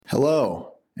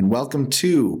Hello, and welcome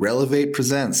to Relevate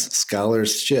Presents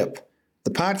Scholarship, the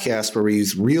podcast where we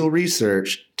use real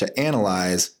research to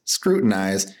analyze,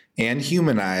 scrutinize, and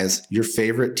humanize your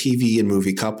favorite TV and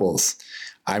movie couples.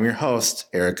 I'm your host,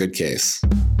 Eric Goodcase.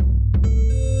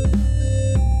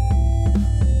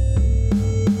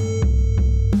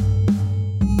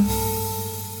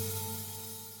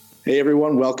 Hey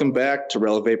everyone, welcome back to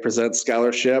Relevate Presents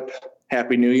Scholarship.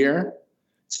 Happy New Year.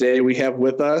 Today we have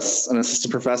with us an assistant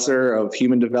professor of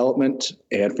human development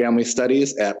and family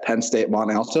studies at Penn State Mont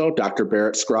Alto, Dr.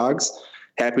 Barrett Scroggs.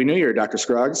 Happy New Year, Dr.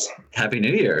 Scroggs. Happy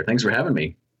New Year. Thanks for having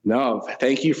me. No,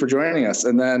 thank you for joining us.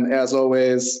 And then as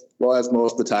always, well, as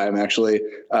most of the time actually,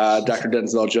 Dr.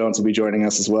 Denzel Jones will be joining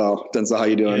us as well. Denzel, how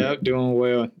you doing? Yeah, doing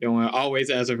well. Always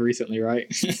as of recently, right?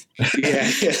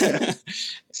 Yeah.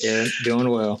 Yeah, doing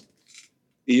well.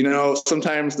 You know,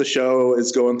 sometimes the show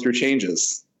is going through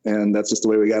changes. And that's just the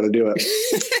way we got to do it.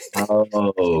 Oh,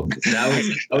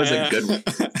 that was a good one.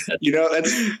 You know,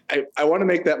 I want to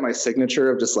make that my signature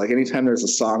of just like anytime there's a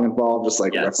song involved, just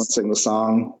like referencing the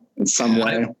song in some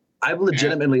way. I've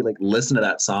legitimately listened to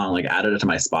that song, added it to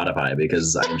my Spotify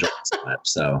because I enjoy it so much.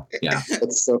 So yeah,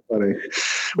 that's so funny.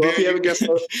 Well, if you have a guest,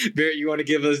 Barrett, you want to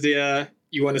give us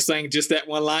you want to sing just that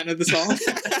one line of the song?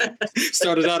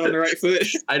 Started out on the right foot.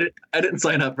 I didn't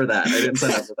sign up for that.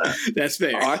 That's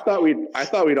fair. Oh, I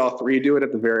thought we'd all three do it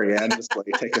at the very end, just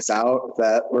take us out. If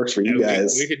that works for you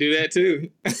guys, we could do that too.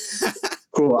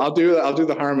 Cool. I'll do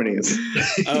the harmonies.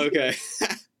 Okay.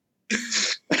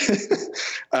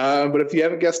 But if you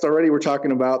haven't guessed already, we're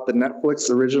talking about the Netflix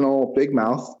original Big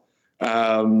Mouth.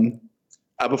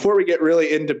 Before we get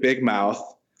really into Big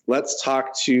Mouth, let's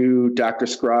talk to Dr.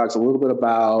 Scroggs a little bit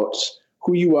about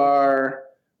who you are,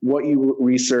 what you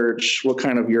research, what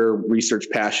kind of your research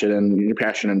passion and your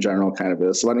passion in general kind of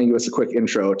is. So why don't you give us a quick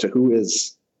intro to who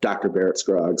is Dr. Barrett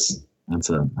Scroggs?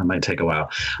 That might take a while.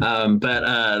 But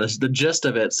the gist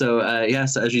of it. So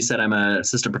yes, as you said, I'm an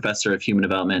assistant professor of human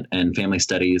development and family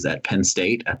studies at Penn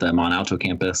State at the Mont Alto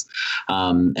campus.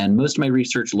 And most of my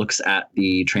research looks at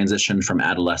the transition from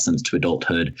adolescence to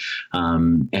adulthood,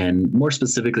 and more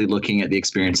specifically looking at the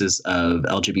experiences of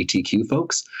LGBTQ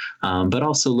folks, but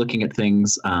also looking at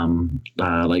things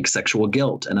like sexual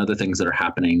guilt and other things that are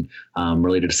happening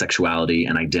related to sexuality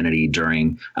and identity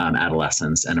during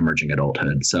adolescence and emerging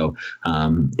adulthood. So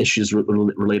issues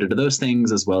related to those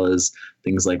things, as well as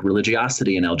things like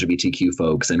religiosity and LGBTQ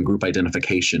folks and group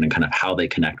identification and kind of how they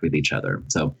connect with each other.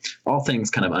 So all things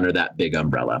kind of under that big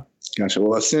umbrella. Gotcha.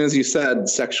 Well, as soon as you said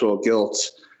sexual guilt,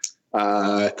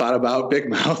 I thought about Big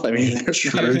Mouth. I mean,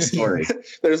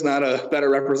 there's not a better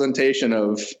representation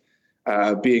of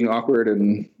being awkward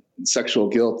and sexual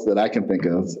guilt that I can think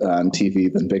of on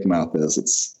TV than Big Mouth is.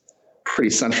 It's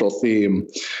pretty central theme.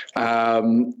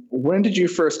 When did you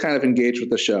first kind of engage with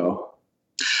the show?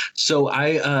 So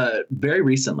I very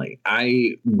recently,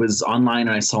 I was online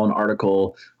and I saw an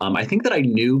article. I think that I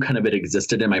knew kind of it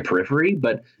existed in my periphery,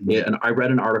 but I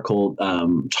read an article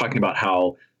talking about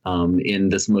how in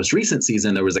this most recent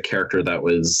season, there was a character that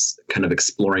was kind of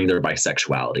exploring their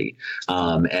bisexuality.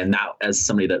 And that, as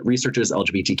somebody that researches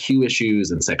LGBTQ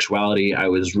issues and sexuality, I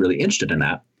was really interested in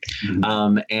that.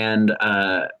 Mm-hmm.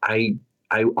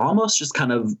 I almost just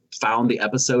kind of found the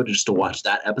episode just to watch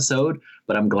that episode,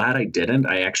 but I'm glad I didn't.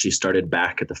 I actually started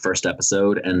back at the first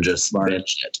episode and just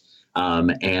binged it.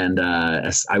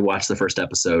 I watched the first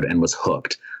episode and was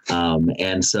hooked.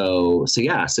 So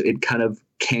it kind of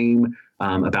came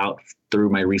about through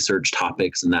my research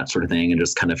topics and that sort of thing, and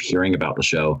just kind of hearing about the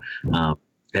show.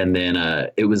 And then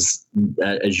it was,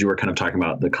 as you were kind of talking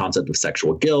about, the concept of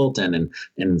sexual guilt, and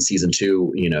in season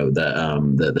 2,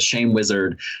 the shame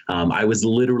wizard. I was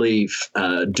literally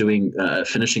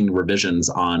finishing revisions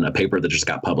on a paper that just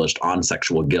got published on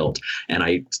sexual guilt, and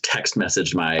I text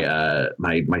messaged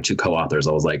my two co-authors.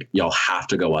 I was like, "Y'all have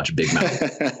to go watch Big Mouth.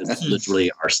 It's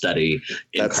literally our study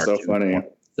in That's cartoon." So funny.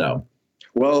 So.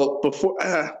 Well, before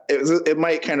it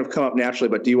might kind of come up naturally,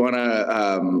 but do you want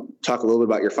to talk a little bit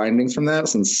about your findings from that?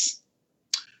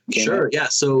 Sure. Yeah.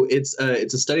 So it's a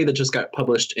study that just got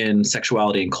published in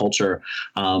Sexuality and Culture,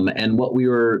 and what we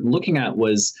were looking at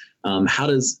was how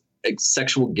does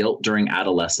sexual guilt during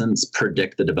adolescence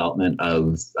predict the development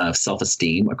of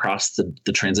self-esteem across the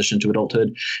transition to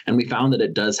adulthood. And we found that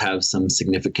it does have some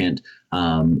significant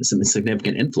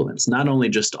influence, not only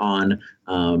just on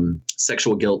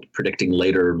sexual guilt predicting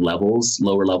lower levels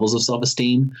of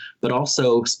self-esteem, but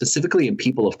also specifically in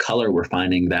people of color, we're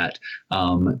finding that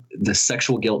the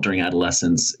sexual guilt during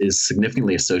adolescence is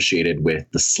significantly associated with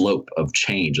the slope of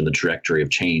change and the trajectory of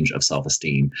change of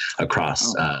self-esteem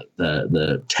across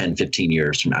the 10, 15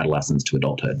 years from adolescence to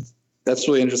adulthood. That's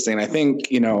really interesting. I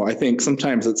think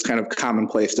sometimes it's kind of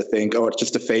commonplace to think, oh, it's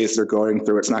just a phase they're going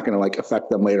through. It's not going to like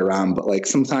affect them later on. But like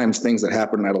sometimes things that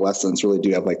happen in adolescence really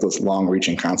do have like those long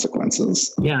reaching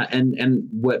consequences. Yeah. And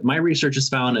what my research has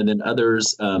found, and then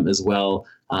others as well,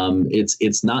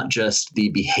 it's not just the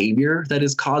behavior that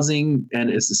is causing and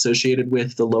is associated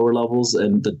with the lower levels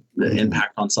and the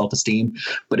impact on self-esteem,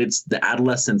 but it's the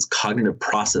adolescent's cognitive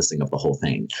processing of the whole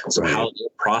thing. So how they're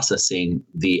processing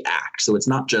the act. So it's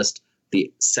not just the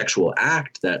sexual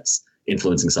act that's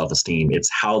influencing self-esteem. It's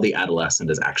how the adolescent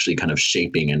is actually kind of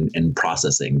shaping and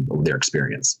processing their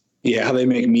experience. Yeah, how they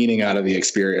make meaning out of the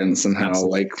experience and how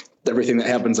like everything that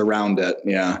happens around it.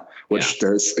 Yeah. Which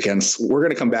there's, again, we're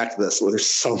going to come back to this. There's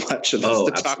so much of this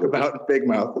to talk about in Big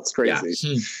Mouth. It's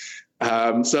crazy.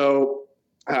 Yeah. So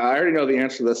I already know the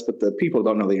answer to this, but the people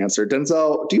don't know the answer.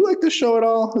 Denzel, do you like this show at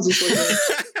all? Is this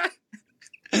like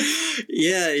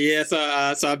Yeah.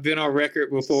 So I've been on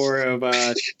record before of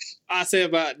I say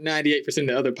about 98% of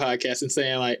the other podcasts and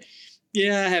saying like,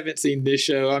 yeah, I haven't seen this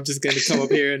show. I'm just going to come up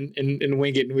here and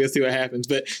wing it and we'll see what happens.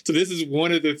 But so this is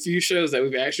one of the few shows that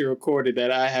we've actually recorded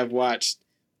that I have watched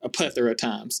a plethora of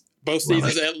times. Both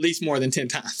seasons at least more than 10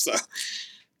 times.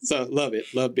 So love it.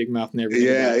 Love Big Mouth and everything.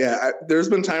 Yeah. There's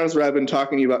been times where I've been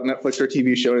talking to you about Netflix or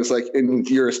TV show, and it's like, and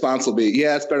your response will be,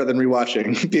 yeah, it's better than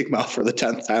rewatching Big Mouth for the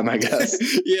 10th time, I guess.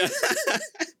 Yeah.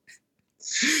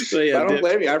 So yeah, I don't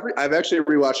blame you. I've actually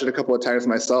rewatched it a couple of times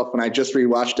myself, and I just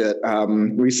rewatched it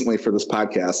recently for this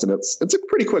podcast, and it's a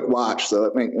pretty quick watch, so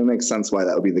it makes sense why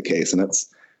that would be the case, and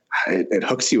it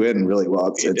hooks you in really well.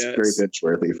 It's very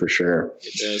binge-worthy for sure.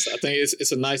 It does. I think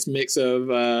it's a nice mix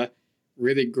of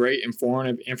really great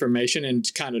informative information and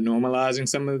kind of normalizing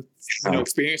some of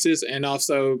experiences, and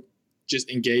also just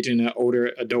engaging an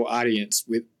older adult audience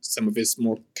with some of its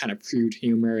more kind of crude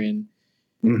humor and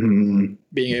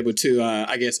being able to,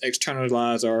 I guess,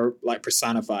 externalize or like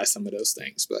personify some of those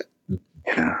things. But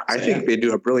yeah, I think they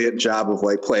do a brilliant job of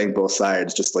like playing both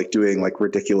sides, just like doing like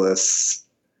ridiculous,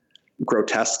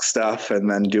 grotesque stuff and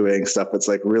then doing stuff that's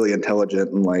like really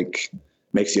intelligent and like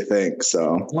makes you think.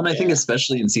 So, well, I think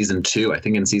especially in season 2,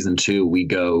 we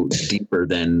go deeper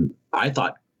than I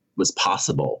thought was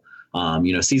possible.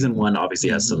 Season 1 obviously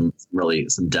has some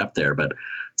depth there, but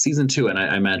season 2, and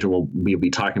I imagine we'll be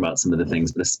talking about some of the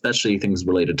things, but especially things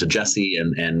related to Jessie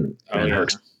and her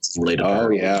related to her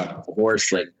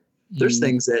divorce. Like there's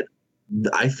things that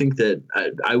I think that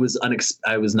I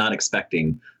was not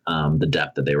expecting the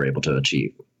depth that they were able to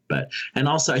achieve. And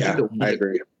also I think that I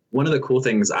agree. One of the cool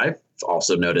things I've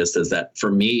also noticed is that for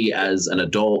me as an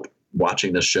adult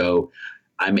watching the show,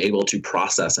 I'm able to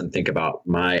process and think about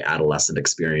my adolescent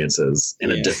experiences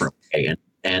in a different way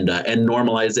and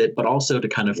normalize it, but also to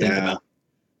kind of think about,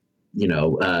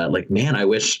 like, man, I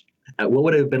wish what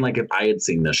would it have been like if I had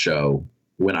seen this show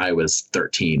when I was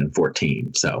 13 and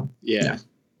 14. So yeah,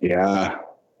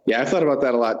 I've thought about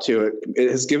that a lot too. It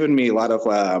has given me a lot of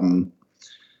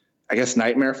I guess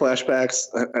nightmare flashbacks.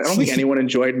 I don't think anyone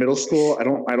enjoyed middle school. I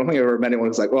don't think I've ever met anyone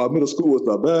who's like, "Oh, middle school was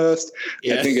the best."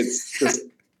 Yeah. I think it's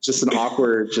just an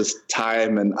awkward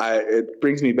time, and it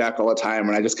brings me back all the time.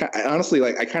 And I honestly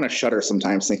I kind of shudder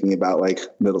sometimes thinking about like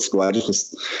middle school. I just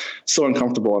was so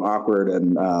uncomfortable and awkward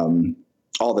and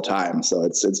all the time. So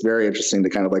it's very interesting to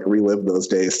kind of like relive those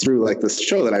days through like this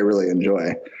show that I really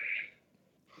enjoy.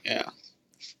 Yeah.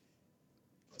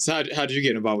 So how did you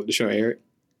get involved with the show, Eric?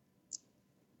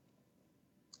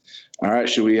 All right,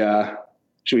 should we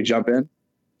jump in?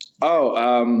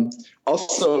 Also,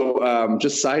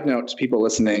 just side note to people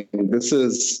listening, this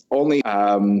is only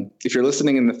if you're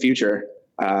listening in the future.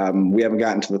 We haven't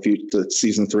gotten to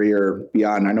season 3 or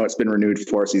beyond. I know it's been renewed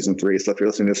for season 3, so if you're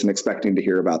listening to this and expecting to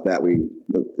hear about that,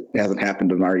 it hasn't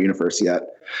happened in our universe yet.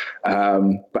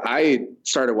 But I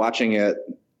started watching it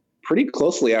pretty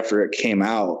closely after it came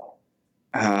out.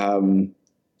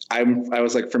 I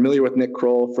was like familiar with Nick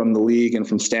Kroll from The League and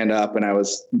from Stand Up, and I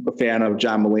was a fan of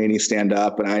John Mulaney Stand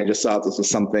Up, and I just thought this was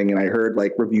something, and I heard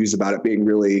like reviews about it being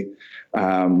really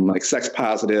like sex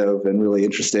positive and really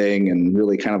interesting and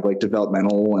really kind of like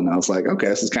developmental, and I was like, okay,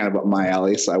 this is kind of up my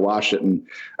alley. So I watched it, and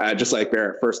just like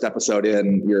Barrett, first episode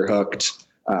in, you're hooked.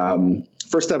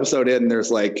 First episode in,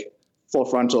 there's like full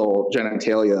frontal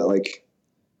genitalia, like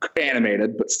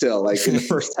animated, but still like in the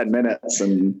first 10 minutes,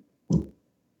 and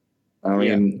I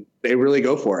mean, they really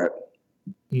go for it.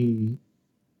 Mm.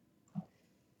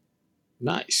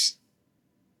 Nice.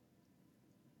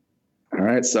 All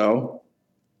right, so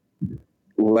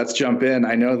let's jump in.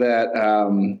 I know that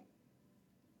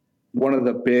one of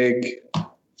the big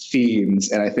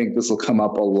themes, and I think this will come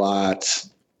up a lot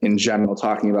in general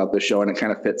talking about the show, and it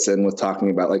kind of fits in with talking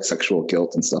about like sexual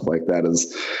guilt and stuff like that,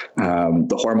 is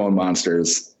the hormone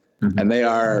monsters. Mm-hmm. And they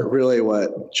are really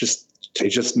they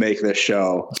just make this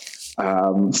show.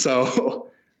 So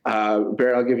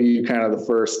Barrett, I'll give you kind of the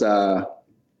first,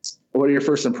 what are your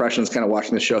first impressions kind of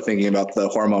watching the show, thinking about the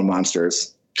hormone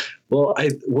monsters? Well,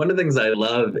 one of the things I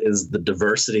love is the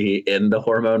diversity in the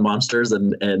hormone monsters,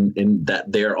 and in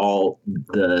that they're all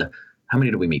how many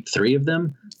do we meet? 3 of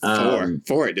them?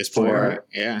 Four at this point. 4. Right?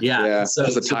 Yeah. So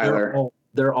Tyler.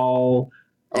 They're all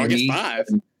I guess 5.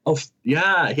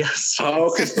 Yes.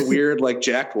 Oh, because the weird, like,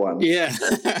 jacked one. Yeah.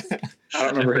 I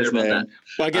don't remember his name. That.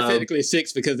 Well, I guess technically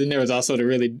 6, because then there was also the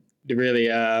really,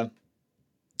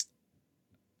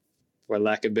 for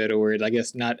lack of a better word, I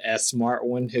guess not as smart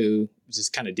one who was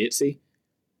just kind of ditzy.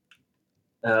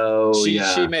 Oh,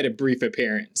 she made a brief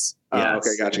appearance. Yeah.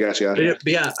 Okay. Gotcha. But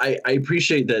yeah, I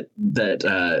appreciate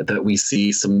that we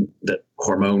see that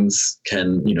hormones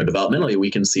can, developmentally, we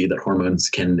can see that hormones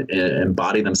can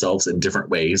embody themselves in different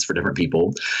ways for different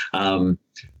people.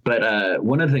 But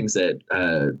one of the things that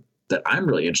I'm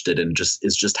really interested in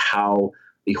is just how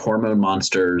the hormone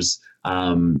monsters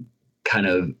kind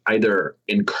of either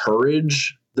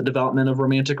encourage the development of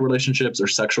romantic relationships or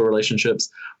sexual relationships,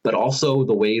 but also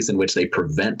the ways in which they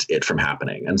prevent it from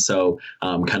happening. And so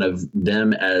kind of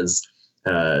them as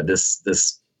this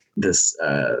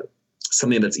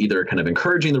something that's either kind of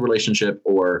encouraging the relationship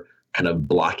or kind of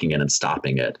blocking it and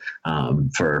stopping it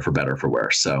for better or for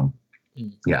worse. So,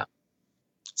 yeah.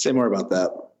 Say more about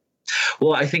that.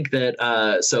 Well, I think that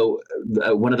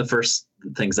one of the first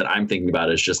things that I'm thinking about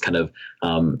is just kind of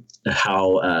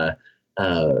how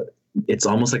it's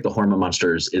almost like the hormone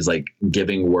monsters is like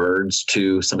giving words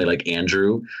to somebody like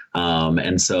Andrew.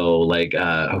 And so like,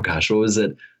 oh gosh, what was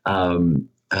it? I'm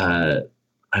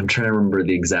trying to remember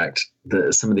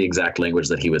some of the exact language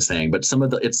that he was saying, but some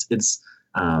of the,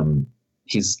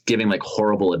 he's giving like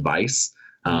horrible advice.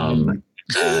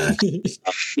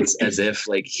 It's as if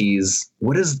like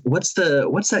what's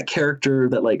that character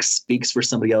that like speaks for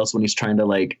somebody else when he's trying to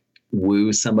like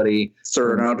woo somebody?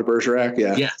 Cyrano de Bergerac.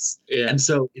 Yeah. Yes. Yeah. And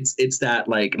so it's that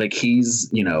like he's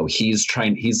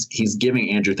giving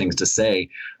Andrew things to say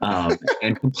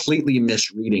and completely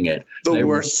misreading it. The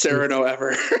worst Cyrano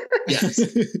ever. Yes.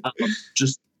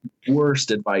 Just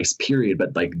worst advice, period.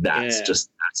 But like that's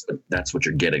what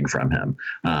you're getting from him.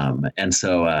 And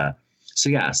so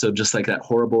so just like that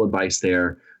horrible advice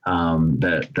there,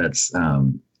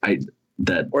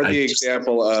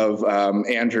 example of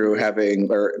Andrew having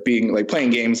or being like playing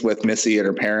games with Missy and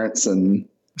her parents, and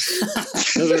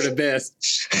those are the best.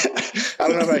 I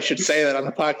don't know if I should say that on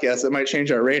the podcast. It might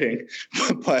change our rating,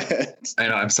 but I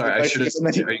know. I'm sorry. I should have.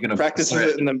 Are you going to practice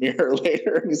it in the mirror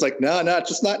later? And he's like, no, it's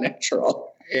just not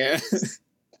natural. Yeah.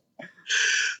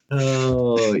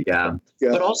 Oh, yeah.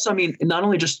 But also, I mean, not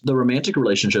only just the romantic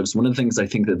relationships, one of the things I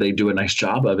think that they do a nice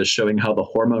job of is showing how the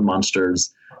hormone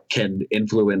monsters can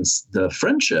influence the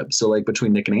friendship. So like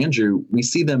between Nick and Andrew, we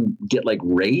see them get like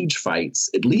rage fights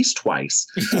at least twice.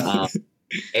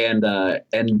 And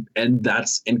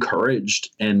that's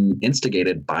encouraged and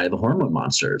instigated by the hormone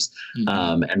monsters.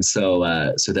 Mm-hmm. And so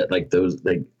that like those,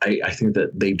 like, I think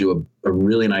that they do a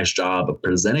really nice job of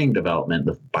presenting development,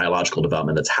 the biological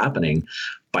development that's happening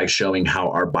by showing how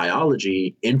our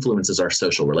biology influences our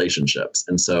social relationships.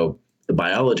 And so the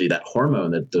biology,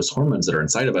 those hormones that are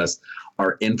inside of us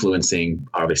are influencing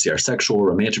obviously our sexual,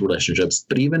 romantic relationships,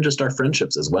 but even just our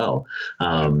friendships as well.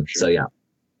 Sure. So yeah.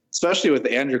 Especially with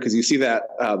Andrew, because you see that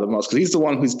the most, because he's the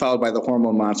one who's followed by the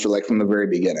hormone monster, like from the very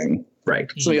beginning. Right.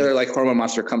 So the other like hormone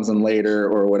monster comes in later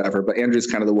or whatever, but Andrew's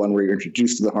kind of the one where you're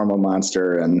introduced to the hormone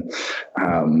monster, and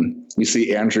you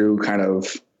see Andrew kind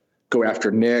of go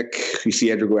after Nick. You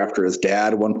see Andrew go after his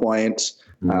dad at one point,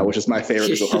 which is my favorite,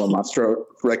 because the hormone monster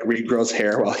like regrows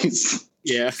hair while he's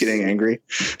getting angry.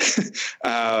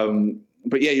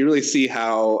 But yeah, you really see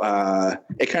how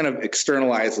it kind of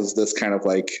externalizes this kind of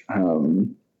like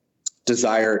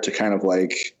desire to kind of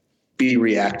like be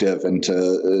reactive and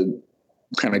to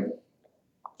kind of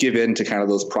give in to kind of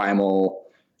those primal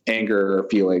anger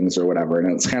feelings or whatever.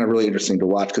 And it's kind of really interesting to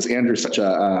watch, because Andrew's such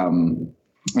a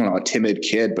timid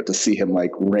kid, but to see him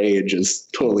like rage is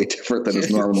totally different than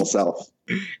his normal self.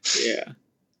 Yeah.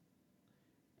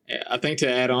 I think to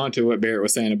add on to what Barrett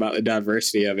was saying about the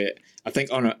diversity of it, I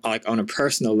think on a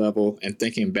personal level and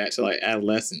thinking back to like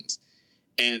adolescence,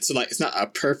 and so like it's not a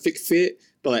perfect fit,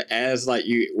 but like as like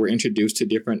you were introduced to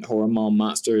different hormone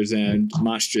monsters and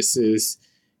monstresses,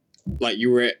 like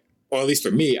you were, or at least for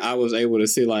me, I was able to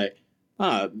see like,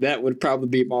 that would probably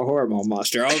be my hormone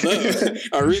monster. Although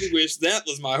I really wish that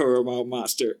was my hormone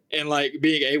monster, and like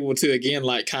being able to again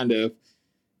like kind of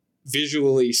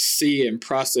visually see and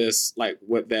process like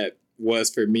what that was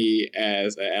for me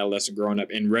as an adolescent growing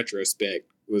up in retrospect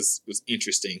was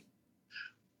interesting.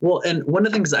 Well, and one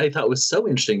of the things I thought was so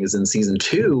interesting is in season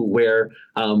 2, where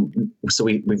so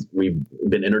we've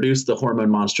been introduced to the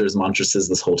hormone monsters, montresses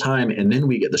this whole time, and then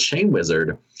we get the shame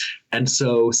wizard. And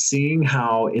so seeing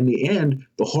how in the end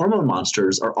the hormone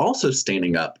monsters are also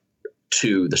standing up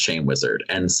to the shame wizard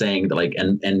and saying like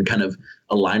and kind of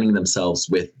aligning themselves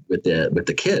with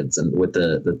the kids and with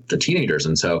the teenagers.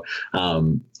 And so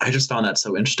I just found that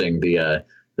so interesting.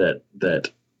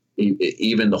 That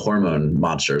even the hormone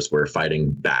monsters were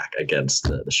fighting back against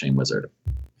the shame wizard.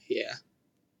 Yeah.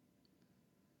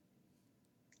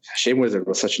 Shame Wizard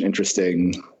was such an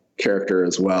interesting character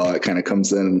as well. It kind of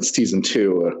comes in season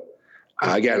 2.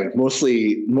 Again,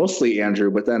 mostly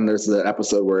Andrew, but then there's the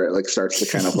episode where it like starts to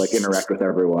kind of like interact with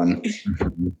everyone.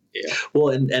 Yeah. Well,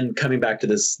 and coming back to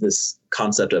this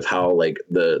concept of how like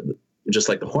just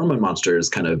like the hormone monster is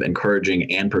kind of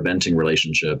encouraging and preventing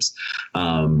relationships,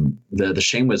 the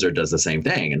shame wizard does the same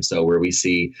thing. And so where we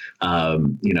see,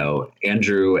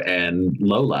 Andrew and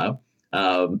Lola,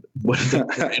 one of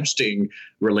the interesting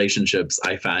relationships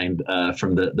I find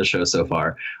from the show so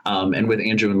far. And with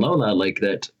Andrew and Lola, like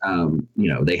that,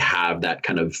 they have that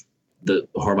kind of, the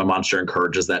hormone monster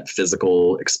encourages that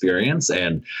physical experience,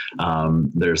 and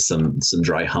there's some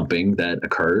dry humping that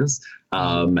occurs.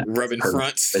 Rubbing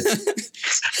fronts.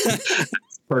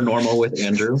 Per normal with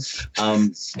Andrew.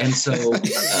 And so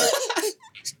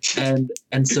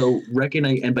so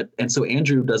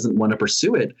Andrew doesn't want to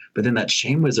pursue it, but then that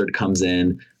shame wizard comes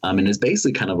in and is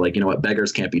basically kind of like, you know what,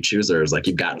 beggars can't be choosers. Like,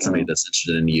 you've got somebody that's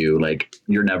interested in you, like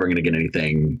you're never going to get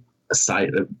anything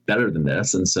aside better than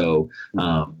this. And so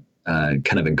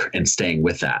kind of and staying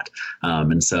with that.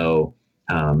 And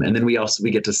then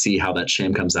we get to see how that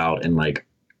shame comes out, and like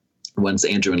once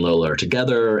Andrew and Lola are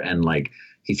together, and like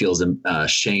he feels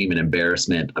shame and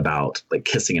embarrassment about like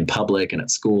kissing in public and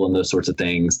at school and those sorts of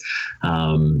things.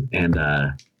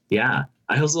 I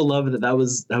also love that I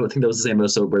think that was the same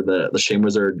episode where the shame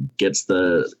wizard gets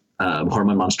the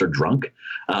hormone monster drunk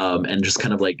and just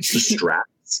kind of like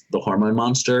distracts the hormone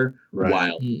monster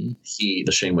while the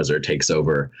shame wizard takes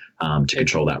over to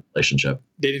control that relationship.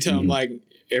 Did he tell him like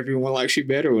everyone likes you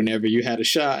better whenever you had a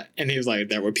shot? And he was like,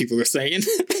 "That what people are saying?"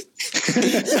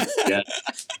 Yeah.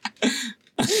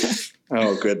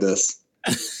 Oh goodness.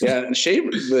 Yeah, and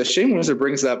the shame wizard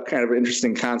brings up kind of an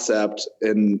interesting concept.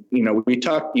 And you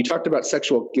talked about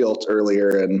sexual guilt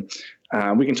earlier, and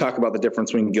we can talk about the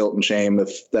difference between guilt and shame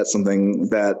if that's something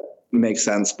that makes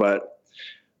sense. But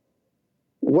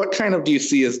what kind of do you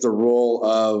see as the role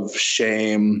of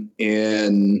shame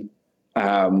in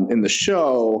the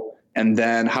show, and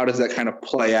then how does that kind of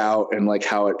play out, and like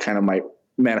how it kind of might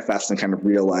manifest in kind of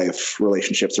real life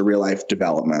relationships or real life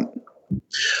development?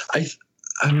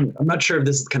 I'm not sure if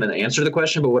this is kind of the answer to the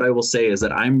question, but what I will say is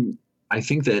that I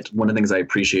think that one of the things I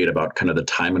appreciate about kind of the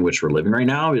time in which we're living right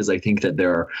now is I think that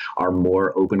there are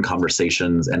more open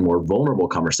conversations and more vulnerable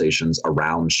conversations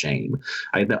around shame.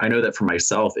 I know that for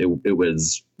myself, it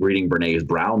was reading Brene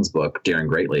Brown's book, Daring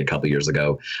Greatly, a couple of years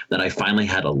ago, that I finally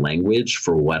had a language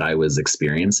for what I was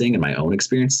experiencing and my own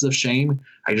experiences of shame.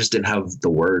 I just didn't have the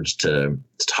words to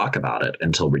talk about it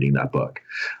until reading that book.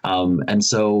 And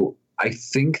so I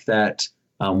think that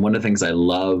one of the things I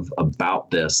love about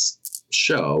this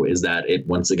show is that it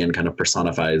once again kind of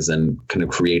personifies and kind of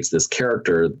creates this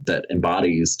character that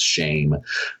embodies shame.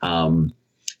 And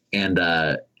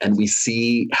we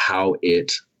see how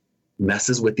it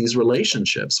messes with these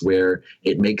relationships, where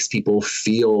it makes people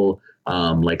feel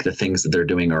like the things that they're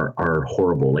doing are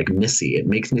horrible. Like Missy, it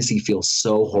makes Missy feel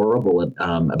so horrible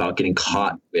about getting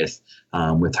caught with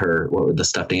the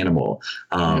stuffed animal.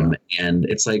 And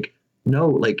it's like, no,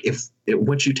 like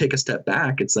once you take a step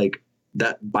back, it's like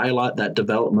that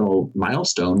developmental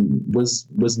milestone was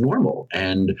normal.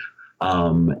 And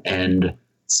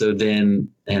so then,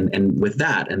 and with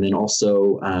that, and then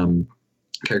also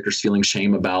characters feeling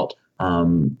shame about,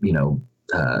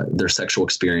 their sexual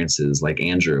experiences, like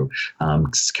Andrew,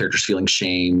 characters feeling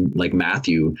shame, like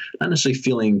Matthew, not necessarily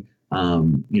feeling,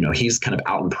 he's kind of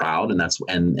out and proud, and that's,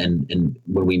 and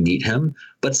when we meet him,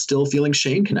 but still feeling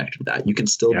shame connected to that. You can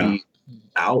still be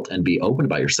out and be open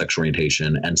about your sexual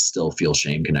orientation and still feel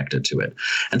shame connected to it.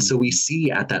 And so we see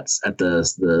at the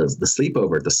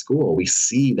sleepover at the school, we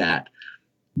see that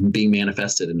being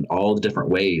manifested in all the different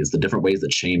ways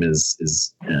that shame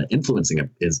is influencing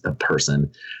a person.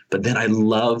 But then I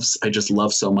just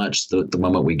love so much the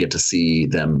moment we get to see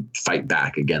them fight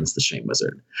back against the shame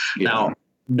wizard. Now,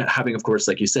 having, of course,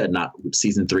 like you said,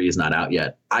 season 3 is not out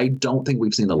yet. I don't think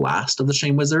we've seen the last of the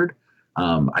shame wizard.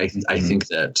 I think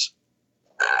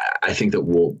that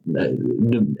we'll,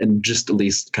 and just at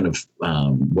least kind of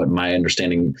what my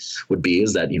understanding would be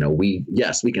is that,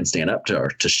 we can stand up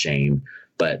to shame,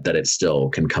 but that it still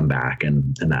can come back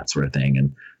and that sort of thing.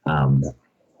 And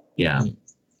yeah.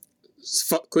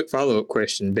 Quick follow-up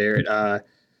question, Barrett. I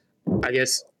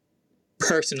guess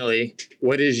personally,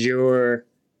 what is your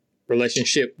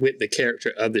relationship with the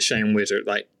character of the Shame Wizard?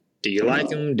 Like, do you like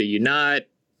him? Do you not?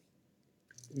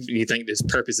 Do you think this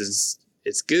purpose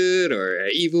is good or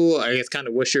evil? I guess kind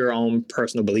of what's your own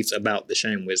personal beliefs about the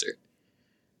Shame Wizard?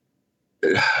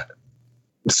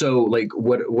 So like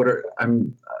what are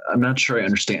I'm not sure I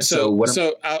understand.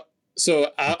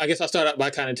 I guess I'll start out by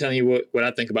kind of telling you what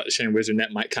I think about the Shame Wizard, and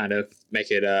that might kind of make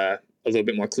it a little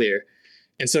bit more clear.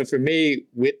 And so for me,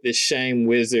 with the Shame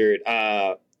Wizard,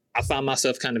 I find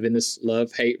myself kind of in this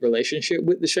love-hate relationship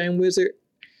with the Shame Wizard.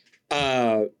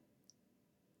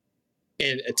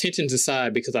 And attentions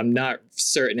aside, because I'm not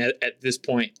certain at this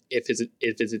point if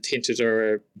his intentions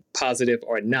are positive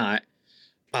or not.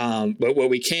 But what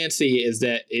we can see is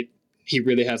that he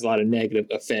really has a lot of negative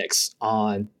effects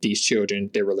on these children,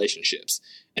 their relationships.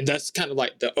 And that's kind of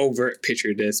like the overt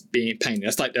picture that's being painted.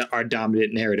 That's like our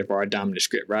dominant narrative or our dominant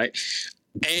script, right?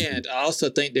 And I also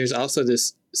think there's also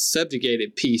this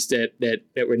subjugated piece that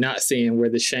we're not seeing, where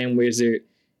the Shame Wizard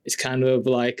is kind of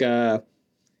like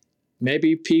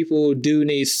maybe people do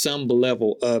need some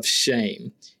level of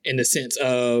shame, in the sense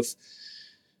of,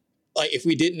 like, if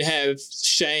we didn't have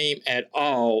shame at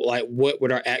all, like, what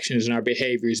would our actions and our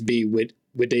behaviors be? Would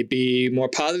they be more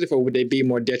positive, or would they be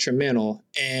more detrimental?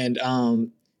 And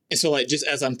so, like, just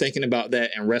as I'm thinking about that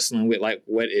and wrestling with, like,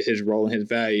 what is his role and his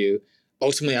value,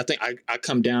 ultimately, I think I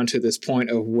come down to this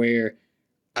point of where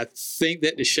I think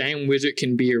that the Shame Wizard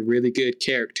can be a really good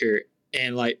character,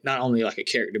 and, like, not only like a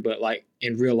character, but like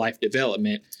in real life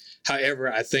development.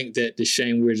 However, I think that the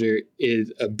Shame Wizard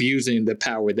is abusing the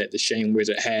power that the Shame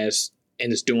Wizard has,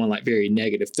 and is doing like very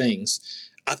negative things.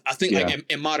 I think like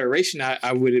in moderation,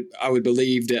 I would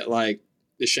believe that like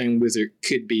the Shame Wizard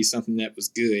could be something that was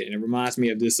good. And it reminds me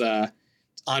of this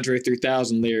Andre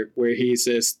 3000 lyric where he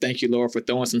says, "Thank you, Lord, for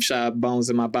throwing some shy bones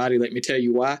in my body. Let me tell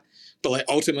you why." But like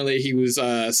ultimately he was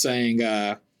saying,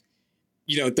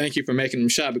 thank you for making him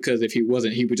shy, because if he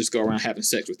wasn't, he would just go around having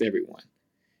sex with everyone.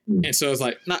 And so it's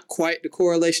like not quite the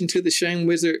correlation to the Shame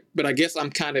Wizard, but I guess I'm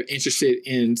kind of interested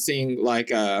in seeing like,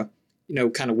 kind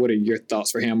of what are your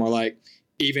thoughts for him? Or like,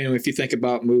 even if you think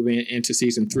about moving into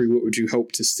season 3, what would you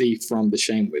hope to see from the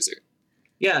Shame Wizard?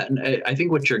 Yeah. And I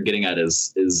think what you're getting at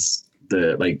is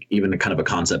the, like, even a kind of a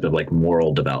concept of like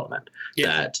moral development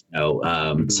that,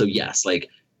 so yes, like,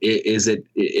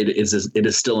 it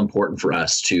is still important for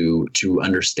us to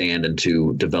understand and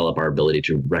to develop our ability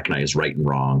to recognize right and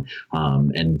wrong,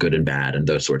 and good and bad, and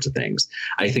those sorts of things.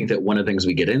 I think that one of the things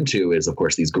we get into is, of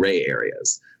course, these gray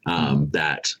areas,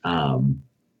 that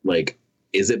like,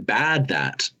 is it bad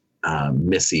that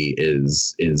Missy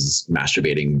is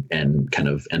masturbating and kind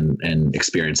of and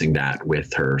experiencing that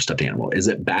with her stuffed animal? Is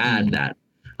it bad that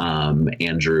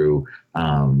Andrew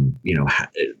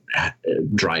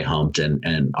dry humped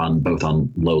and on both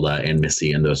on Lola and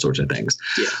Missy and those sorts of things?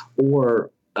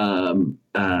 Or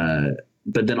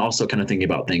but then also kind of thinking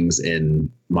about things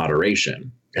in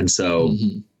moderation. And so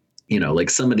like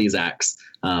some of these acts,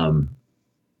 I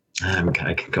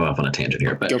could go off on a tangent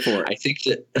here, but go for it. I think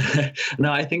that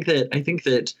I think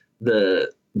that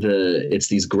the it's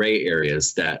these gray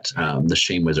areas that the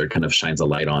Shame Wizard kind of shines a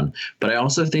light on. But I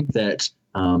also think that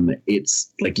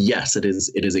it's like, yes, it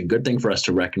is a good thing for us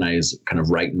to recognize kind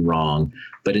of right and wrong.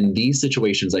 But in these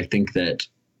situations, I think that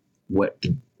what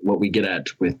we get at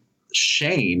with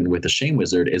shame and with the Shame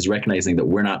Wizard is recognizing that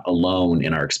we're not alone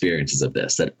in our experiences of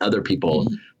this, that other people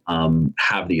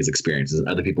have these experiences, and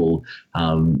other people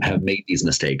have made these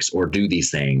mistakes or do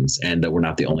these things, and that we're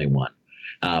not the only one.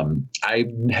 I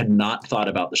had not thought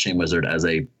about the Shame Wizard as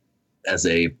a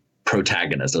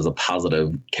protagonist, as a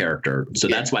positive character. So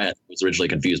that's why I was originally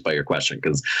confused by your question,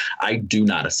 because I do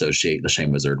not associate the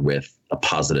Shame Wizard with a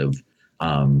positive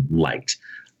light.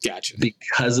 Gotcha.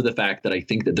 Because of the fact that I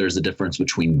think that there's a difference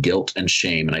between guilt and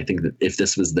shame. And I think that if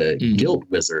this was the guilt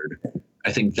wizard,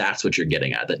 I think that's what you're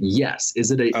getting at. That yes,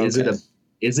 is it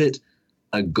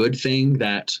a good thing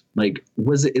that, like,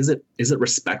 is it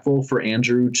respectful for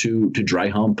Andrew to dry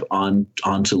hump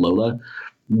onto Lola?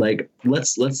 Like,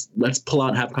 let's pull out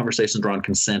and have conversations around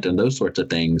consent and those sorts of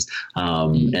things.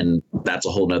 And that's a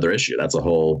whole nother issue. That's a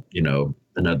whole,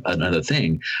 another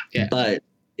thing. Yeah. But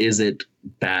is it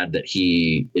bad that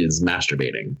he is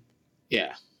masturbating?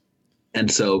 Yeah.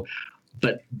 And so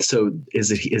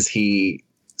is he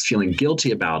feeling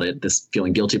guilty about it, this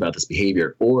feeling guilty about this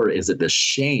behavior, or is it the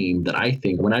shame that I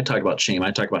think when I talk about shame,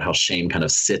 I talk about how shame kind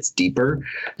of sits deeper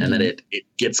and that it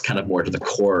gets kind of more to the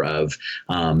core of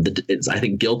I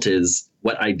think guilt is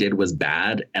what I did was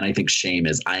bad. And I think shame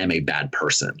is I am a bad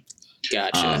person.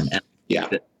 Gotcha.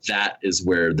 And that is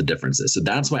where the difference is. So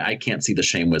that's why I can't see the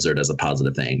shame wizard as a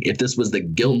positive thing. If this was the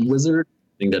guilt wizard,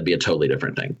 I think that'd be a totally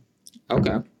different thing.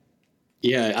 Okay.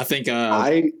 Yeah, I think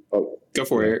go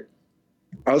for it.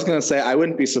 I was going to say, I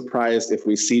wouldn't be surprised if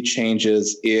we see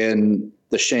changes in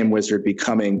the shame wizard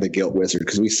becoming the guilt wizard,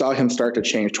 because we saw him start to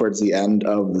change towards the end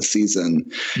of the season.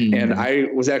 Mm-hmm. And I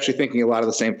was actually thinking a lot of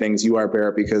the same things you are,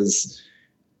 Barrett, because,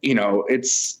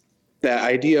 it's that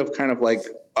idea of kind of like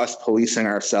us policing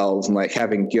ourselves and like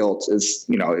having guilt is,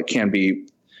 it can be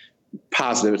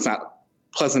positive. It's not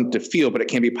pleasant to feel, but it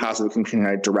can be positive. It can kind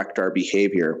of direct our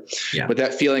behavior. Yeah. But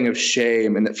that feeling of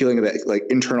shame and that feeling of that like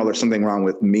internal, there's something wrong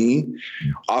with me,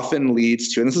 often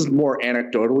leads to, and this is more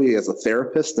anecdotally as a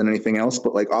therapist than anything else,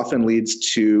 but like often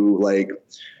leads to like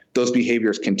those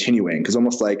behaviors continuing. Cause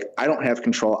almost like I don't have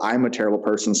control. I'm a terrible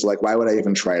person. So like, why would I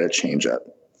even try to change it?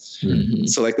 Mm-hmm.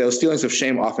 So like those feelings of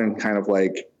shame often kind of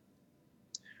like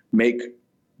make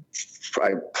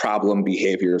problem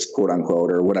behaviors, quote unquote,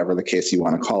 or whatever the case you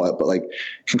want to call it, but like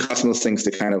can cause those things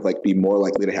to kind of like be more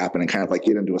likely to happen and kind of like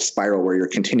get into a spiral where you're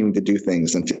continuing to do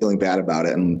things and feeling bad about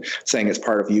it and saying it's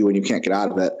part of you and you can't get out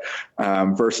of it,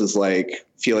 versus like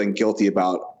feeling guilty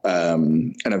about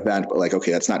an event, but like,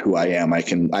 okay, that's not who I am.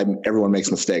 Everyone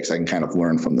makes mistakes. I can kind of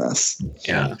learn from this.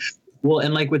 Yeah. Well,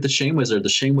 and like with the shame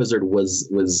wizard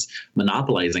was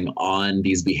monopolizing on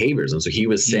these behaviors. And so he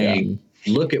was saying,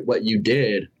 look at what you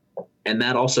did. And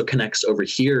that also connects over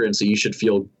here. And so you should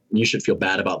feel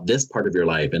bad about this part of your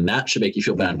life. And that should make you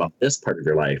feel bad about this part of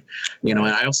your life. And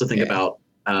I also think about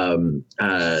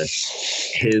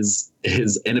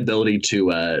his inability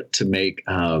to make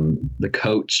the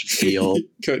coach feel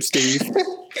Coach Steve.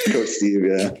 Coach Steve,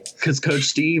 yeah. Because Coach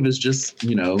Steve is just,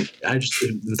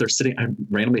 they're sitting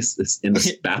randomly in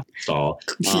the bathroom stall.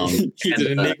 He's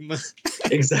an enigma.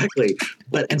 Exactly.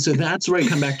 And so that's where I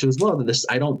come back to as well. That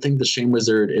I don't think the shame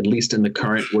wizard, at least in the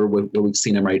current where we've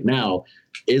seen him right now,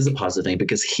 is a positive thing,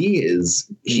 because he is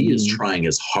trying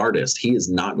his hardest. He is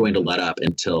not going to let up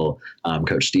until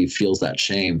Coach Steve feels that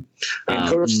shame. And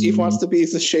Coach Steve wants to be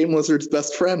the shame wizard's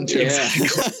best friend too. Yeah.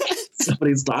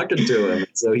 Somebody's talking to him,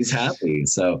 so he's happy.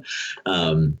 So, I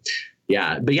am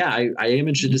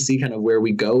interested to see kind of where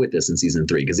we go with this in season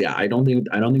 3, because I don't think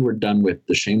we're done with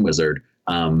the shame wizard.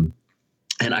 And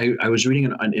I was reading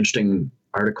an interesting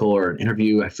article or an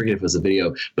interview. I forget if it was a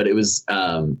video, but it was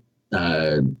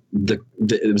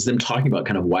it was them talking about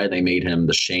kind of why they made him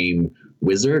the shame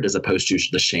wizard as opposed to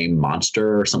the shame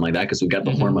monster or something like that, because we've got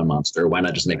the hormone monster. Why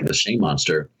not just make it the shame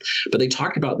monster? But they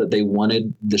talked about that they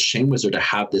wanted the shame wizard to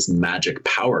have this magic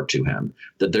power to him,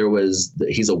 that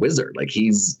he's a wizard, like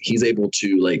he's able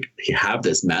to like have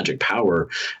this magic power,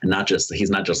 and he's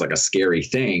not just like a scary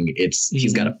thing.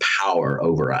 He's got a power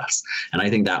over us. And I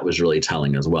think that was really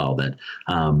telling as well, that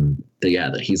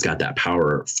that he's got that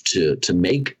power to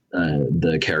make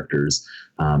the characters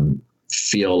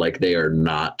feel like they are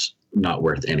not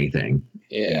worth anything.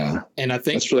 Yeah. And I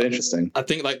think that's really interesting. I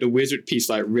think like the wizard piece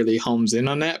like really homes in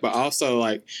on that, but also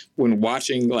like when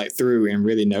watching like through and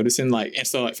really noticing like, and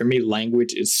so like for me,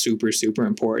 language is super, super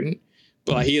important,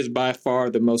 but like he is by far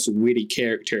the most witty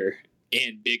character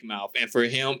in Big Mouth. And for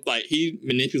him, like he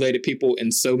manipulated people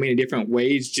in so many different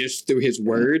ways just through his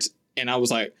words. And I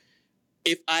was like,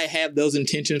 if I have those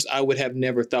intentions, I would have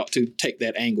never thought to take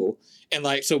that angle. And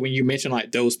like, so when you mention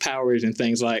like those powers and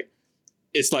things, like,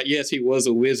 it's like, yes, he was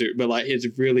a wizard, but like his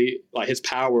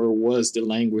power was the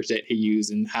language that he used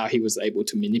and how he was able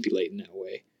to manipulate in that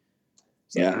way.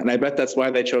 So. Yeah. And I bet that's why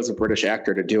they chose a British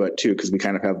actor to do it too, because we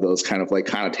kind of have those kind of like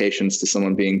connotations to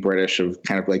someone being British of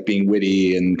kind of like being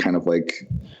witty and kind of like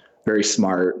very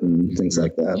smart and things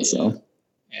like that. Yeah. So,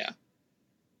 yeah.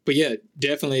 But yeah,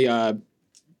 definitely,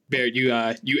 Barrett, you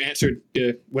answered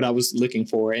what I was looking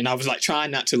for, and I was like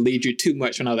trying not to lead you too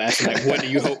much when I was asking like, what do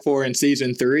you hope for in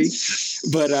season 3?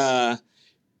 But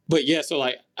yeah, so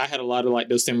like I had a lot of like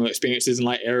those similar experiences, and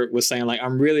like Eric was saying, like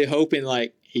I'm really hoping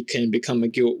like he can become a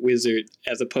guilt wizard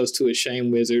as opposed to a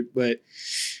shame wizard, but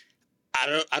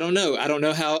I don't know. I don't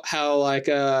know how like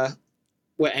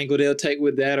what angle they'll take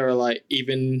with that, or like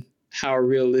even how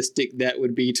realistic that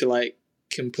would be to like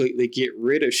completely get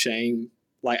rid of shame.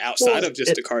 Like outside of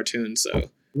just the cartoon. So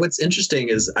what's interesting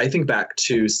is I think back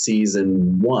to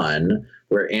season 1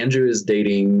 where Andrew is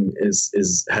dating has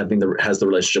the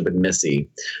relationship with Missy.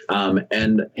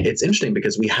 And it's interesting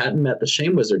because we hadn't met the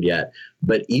shame wizard yet,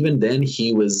 but even then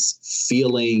he was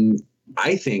feeling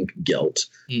I think, guilt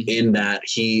in that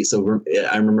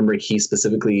I remember he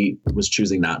specifically was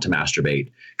choosing not to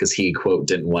masturbate because he, quote,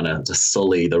 didn't want to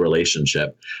sully the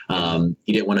relationship.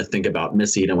 He didn't want to think about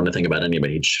Missy. He didn't want to think about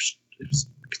anybody. He was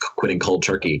quitting cold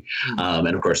turkey. And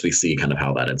of course we see kind of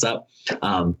how that ends up.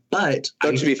 But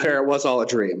to be fair, it was all a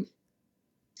dream.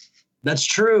 That's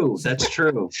true.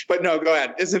 But no, go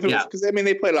ahead. As if it was, because I mean,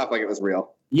 they played it off like it was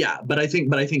real. Yeah, but I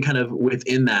think kind of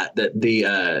within that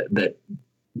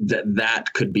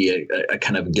could be a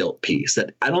kind of guilt piece.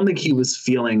 That I don't think he was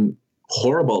feeling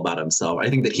horrible about himself. I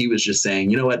think that he was just saying,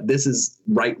 you know what, this is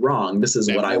wrong. This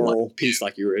is what I want. Piece,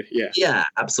 like you were, yeah. Yeah,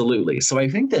 absolutely. So I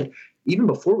think that even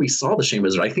before we saw the Shame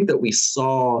Wizard, I think that we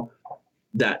saw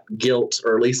that guilt,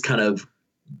 or at least kind of,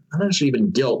 not actually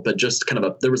even guilt, but just kind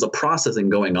of there was a processing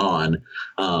going on.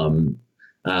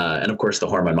 And of course the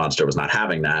hormone monster was not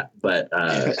having that, but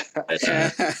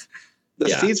the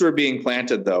seeds were being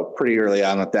planted though pretty early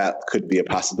on that could be a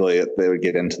possibility that they would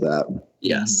get into that.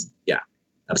 Yes. Yeah,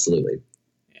 absolutely.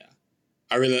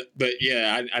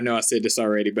 Yeah. I know I said this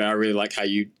already, but I really like how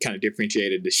you kind of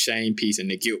differentiated the shame piece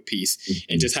and the guilt piece,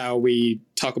 and just how we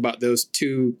talk about those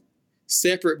two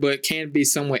separate but can be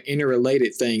somewhat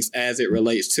interrelated things as it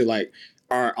relates to like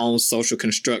our own social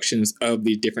constructions of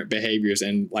these different behaviors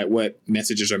and like what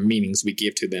messages or meanings we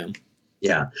give to them.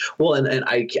 Yeah. Well, and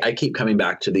I keep coming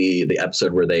back to the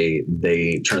episode where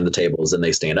they turn the tables and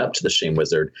they stand up to the Shame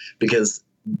Wizard,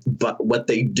 but what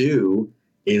they do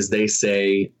is they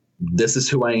say, this is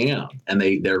who I am. And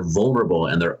they're vulnerable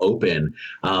and they're open.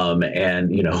 And,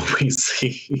 we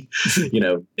see,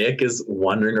 Nick is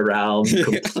wandering around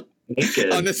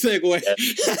naked. On the segue.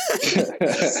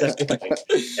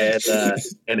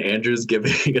 And Andrew's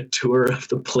giving a tour of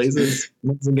the places.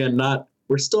 Once again,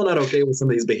 we're still not okay with some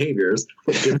of these behaviors.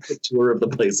 We're giving a tour of the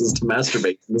places to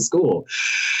masturbate in the school.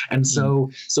 And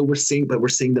so we're seeing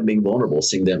them being vulnerable,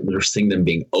 we're seeing them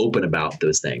being open about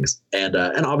those things. And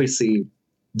obviously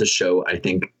the show, I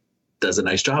think, does a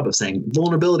nice job of saying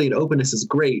vulnerability and openness is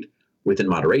great within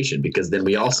moderation, because then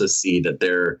we also see that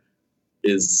there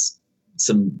is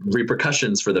some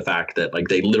repercussions for the fact that like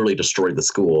they literally destroyed the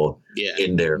school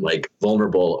in their like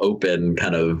vulnerable, open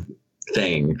kind of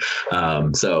thing.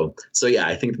 So yeah,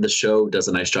 I think the show does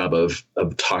a nice job of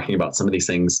talking about some of these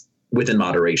things within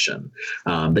moderation.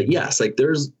 But yes, like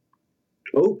there's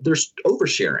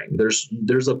oversharing.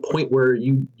 There's a point where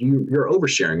you're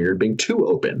oversharing. You're being too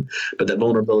open, but that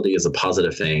vulnerability is a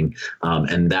positive thing.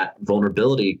 And that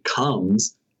vulnerability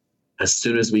comes as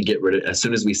soon as we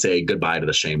say goodbye to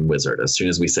the Shame Wizard, as soon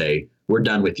as we say we're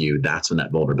done with you, that's when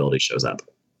that vulnerability shows up.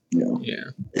 Yeah.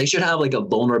 They should have like a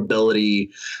vulnerability,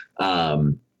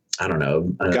 goddess.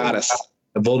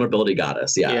 A vulnerability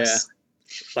goddess. Yes. Yeah.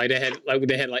 Like they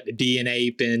had like the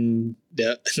DNA and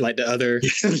the other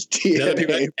people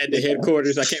at the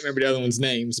headquarters. I can't remember the other one's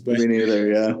names, but me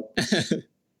neither. Yeah.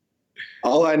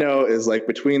 All I know is like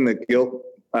between the guilt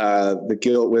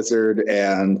wizard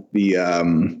and the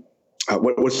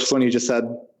what's the one you just said?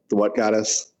 The what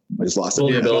goddess? I just lost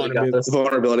it. Goddess. The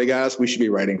vulnerability goddess. We should be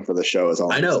writing for the show as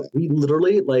all. I know. We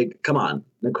literally come on,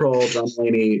 Nicole, John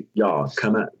Mulaney, y'all,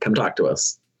 come talk to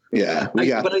us. Yeah,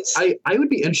 I would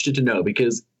be interested to know,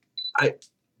 because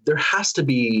there has to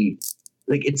be,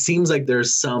 like, it seems like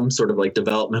there's some sort of like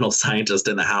developmental scientist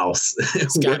in the house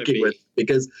working with,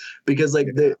 because like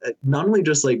not only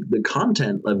just like the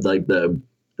content of like the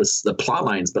plot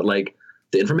lines, but like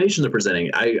the information they're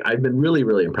presenting. I've been really,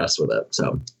 really impressed with it.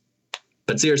 So,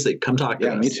 but seriously, come talk to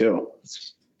us. Yeah, me too.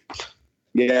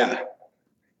 Yeah.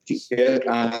 Get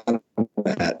on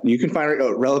that. You can find it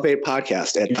at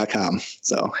relevatepodcast.com.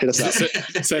 So hit us up.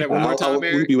 Say that one more time, I'll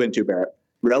loop you into Barrett.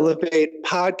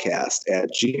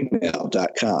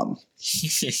 Relevatepodcast@gmail.com.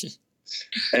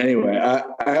 Anyway, I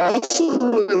also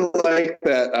really like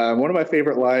that one of my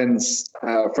favorite lines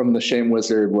from the Shame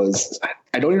Wizard was,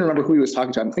 I don't even remember who he was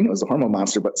talking to. I think it was the Hormone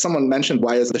Monster, but someone mentioned,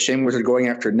 why is the Shame Wizard going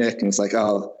after Nick? And it's like,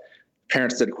 oh,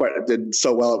 parents did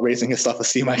so well at raising his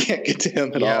self-esteem, I can't get to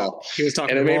him at all. He was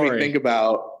talking, and it made me think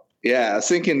about, I was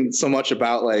thinking so much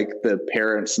about like the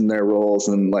parents and their roles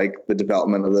and like the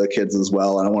development of the kids as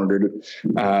well. And I wondered,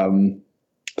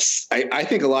 I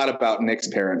think a lot about Nick's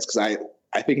parents, because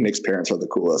I think Nick's parents are the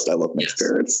coolest. I love Nick's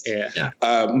parents. Yeah.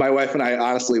 My wife and I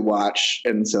honestly watch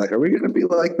and say, like, are we going to be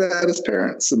like that as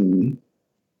parents? And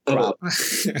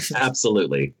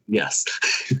absolutely. Yes.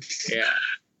 Yeah.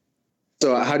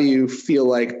 So how do you feel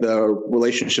like the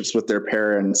relationships with their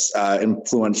parents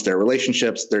influence their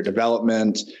relationships, their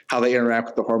development, how they interact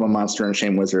with the Hormone Monster and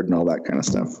Shame Wizard and all that kind of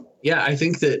stuff? Yeah, I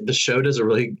think that the show does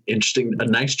a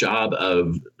nice job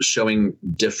of showing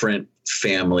different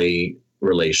family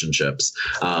relationships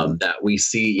that we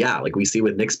see. Like we see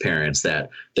with Nick's parents, that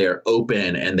they're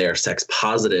open and they're sex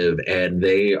positive and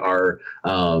they are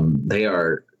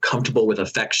comfortable with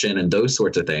affection and those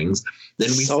sorts of things. Then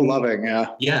we so see, loving. Yeah.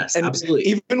 Yes, and absolutely.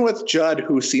 Even with Judd,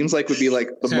 who seems like would be like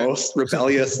the most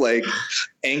rebellious, like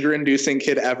anger inducing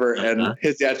kid ever. And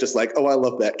his dad's just like, oh, I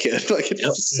love that kid. Like,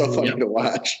 it's so funny to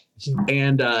watch.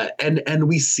 And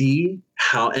we see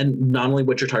how, and not only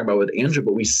what you're talking about with Andrew,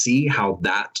 but we see how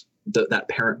that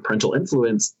parental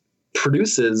influence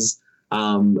produces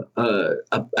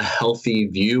a healthy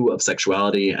view of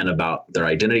sexuality and about their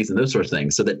identities and those sorts of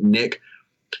things. So that Nick,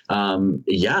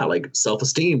 like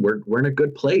self-esteem, we're in a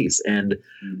good place. And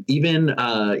even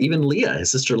Leah, his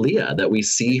sister Leah, that we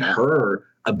see her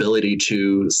ability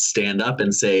to stand up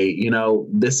and say, you know,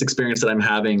 this experience that I'm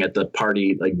having at the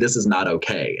party, like, this is not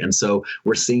okay. And so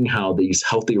we're seeing how these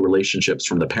healthy relationships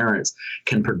from the parents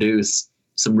can produce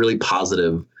some really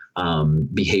positive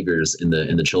behaviors in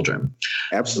the children.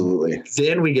 Absolutely.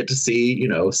 Then we get to see, you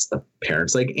know,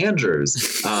 parents like Andrew's,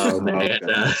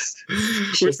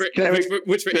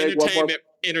 which for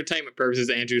entertainment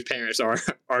purposes, Andrew's parents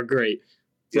are great.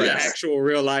 For actual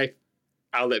real life,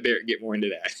 I'll let Barrett get more into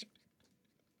that.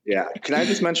 Yeah. Can I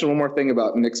just mention one more thing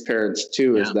about Nick's parents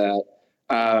too? Is that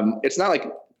it's not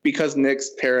like because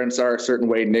Nick's parents are a certain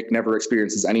way, Nick never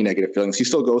experiences any negative feelings. He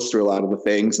still goes through a lot of the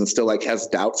things and still like has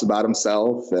doubts about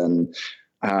himself and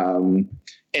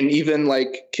even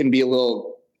like can be a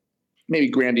little, maybe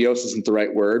grandiose isn't the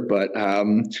right word, but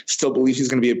still believes he's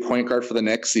going to be a point guard for the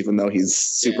Knicks, even though he's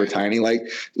super tiny. Like,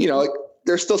 you know, like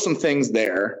there's still some things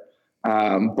there.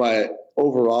 But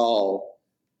overall,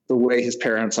 the way his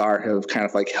parents have kind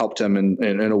of like helped him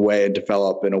in a way and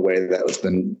develop in a way that has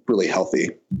been really healthy.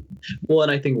 Well,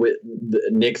 and I think with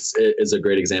Nick's is a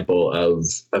great example of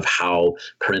how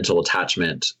parental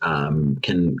attachment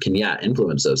can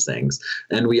influence those things.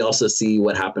 And we also see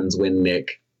what happens when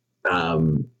Nick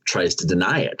tries to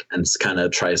deny it and kind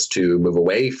of tries to move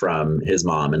away from his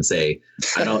mom and say,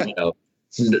 I don't, you know,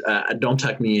 don't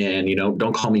tuck me in, you know,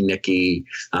 don't call me Nikki.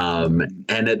 And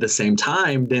at the same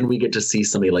time, then we get to see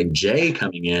somebody like Jay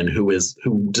coming in who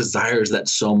desires that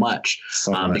so much,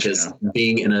 because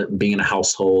being in a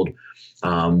household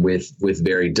with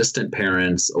very distant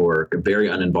parents or very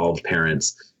uninvolved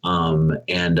parents,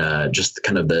 and just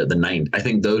kind of the nine, I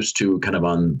think those two kind of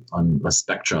on a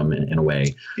spectrum in a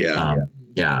way. But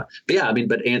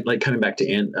coming back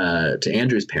to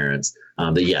Andrew's parents,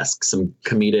 some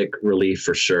comedic relief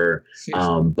for sure.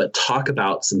 But talk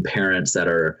about some parents that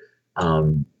are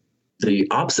the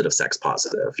opposite of sex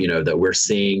positive, you know, that we're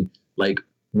seeing, like,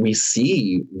 we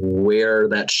see where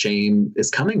that shame is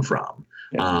coming from.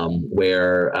 I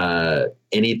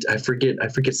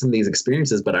forget some of these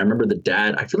experiences, but I remember the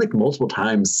dad, I feel like multiple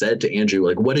times said to Andrew,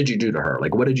 like, what did you do to her?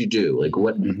 Like, what did you do? Like,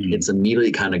 what? It's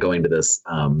immediately kind of going to this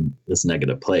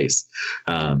negative place.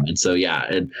 And so,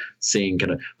 and seeing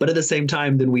kind of, but at the same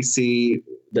time, then we see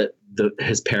that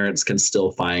his parents can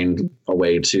still find a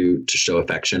way to show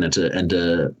affection and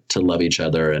to love each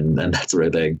other and that sort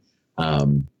of thing.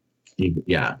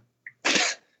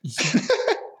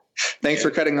 Thanks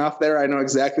for cutting off there. I know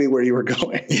exactly where you were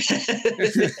going.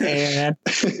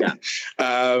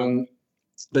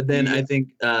 But then I think,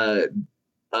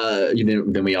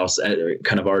 then we also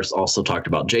also talked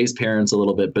about Jay's parents a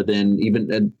little bit, but then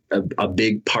even a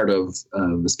big part of,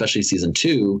 especially season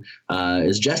 2,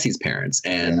 is Jesse's parents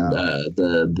and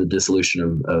the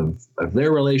dissolution of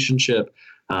their relationship,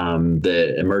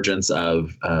 the emergence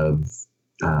of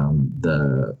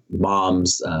the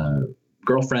mom's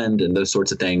girlfriend and those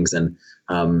sorts of things, and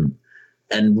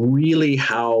really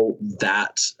how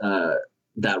that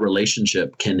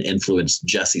relationship can influence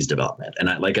Jesse's development.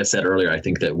 And like I said earlier, I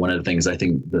think that one of the things, I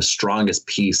think the strongest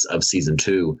piece of season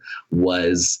 2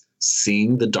 was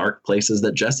seeing the dark places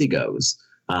that Jesse goes.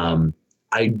 I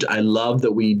love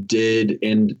that we did,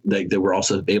 and that we're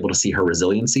also able to see her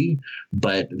resiliency,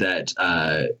 but that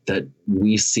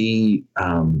we see.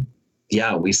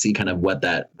 We see kind of what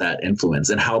that influence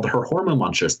and how her hormone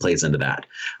monstrous plays into that.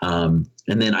 And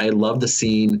then I love the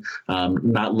scene,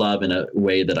 not love in a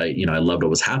way that I loved what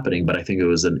was happening, but I think it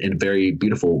was a very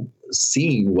beautiful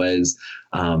scene, was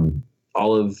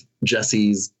all of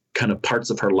Jesse's kind of parts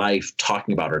of her life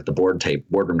talking about her at the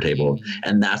boardroom table.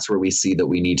 And that's where we see that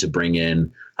we need to bring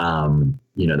in,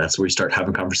 that's where we start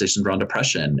having conversations around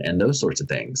depression and those sorts of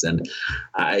things. And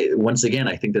I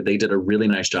think that they did a really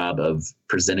nice job of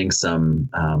presenting some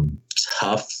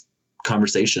tough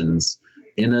conversations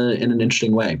in an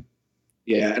interesting way.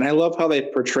 Yeah. And I love how they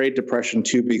portrayed depression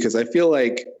too, because I feel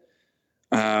like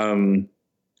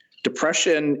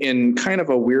depression in kind of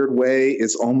a weird way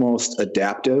is almost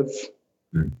adaptive.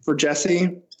 for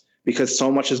Jesse, because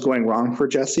so much is going wrong for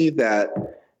Jesse that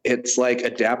it's like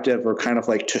adaptive or kind of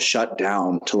like to shut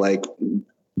down, to like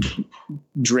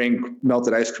drink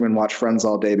melted ice cream and watch Friends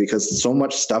all day because so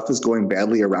much stuff is going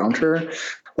badly around her.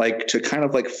 Like to kind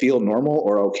of like feel normal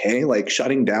or okay, like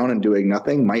shutting down and doing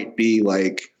nothing might be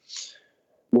like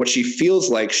what she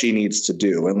feels like she needs to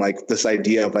do. And like this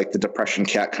idea of like the depression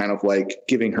cat kind of like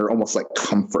giving her almost like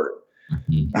comfort,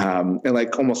 and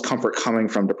like almost comfort coming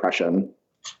from depression.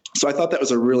 So I thought that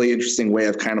was a really interesting way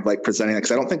of kind of like presenting it,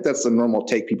 because I don't think that's the normal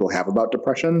take people have about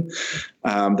depression,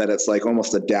 that it's like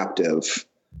almost adaptive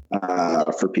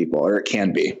for people, or it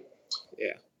can be.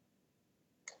 Yeah.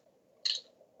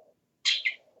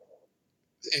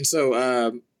 And so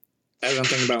as I'm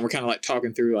thinking about, we're kind of like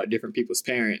talking through like different people's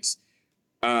parents.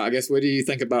 I guess, what do you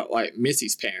think about like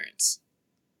Missy's parents?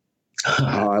 Oh,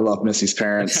 I love Missy's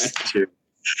parents too.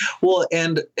 Well,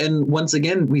 and once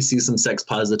again, we see some sex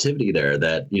positivity there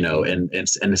that, you know, and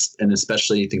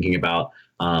especially thinking about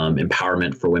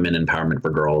empowerment for women, empowerment for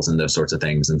girls, and those sorts of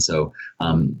things. And so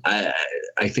I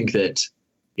think that,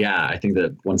 I think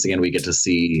that once again, we get to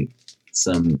see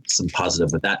some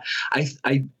positive with that. I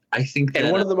think that,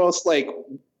 and one of the most like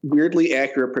weirdly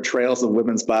accurate portrayals of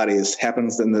women's bodies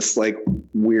happens in this like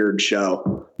weird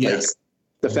show. Yes. Like,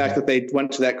 the fact that they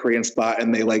went to that Korean spot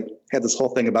and they like had this whole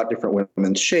thing about different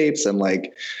women's shapes and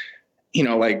like, you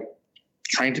know, like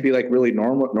trying to be like really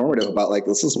normative about like,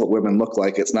 this is what women look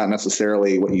like. It's not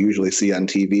necessarily what you usually see on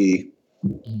TV.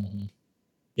 Mm-hmm.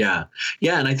 Yeah.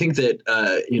 Yeah. And I think that,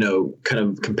 you know, kind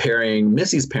of comparing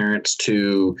Missy's parents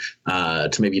to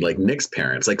maybe like Nick's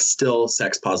parents, like still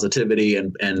sex positivity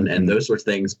and those sorts of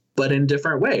things, but in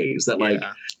different ways that like,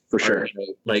 for sure, you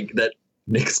know, like that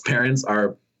Nick's parents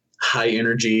are high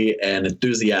energy and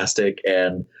enthusiastic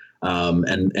and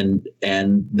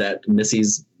that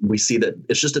Missy's, we see that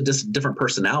it's just a different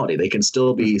personality. They can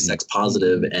still be sex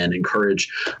positive and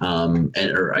encourage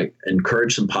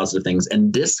encourage some positive things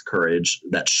and discourage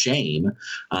that shame,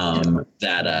 but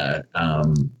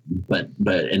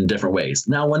in different ways.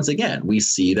 Now, once again, we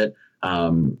see that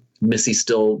Missy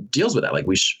still deals with that. Like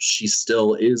she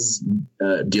still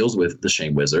deals with the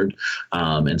shame wizard.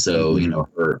 And so, you know,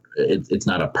 it's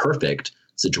not a perfect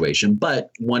situation, but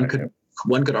one could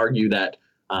argue that,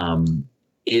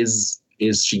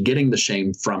 is she getting the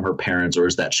shame from her parents, or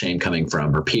is that shame coming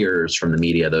from her peers, from the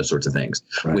media, those sorts of things?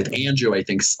 Right. With Andrew, I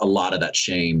think a lot of that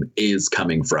shame is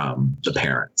coming from the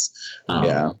parents.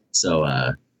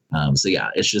 So yeah,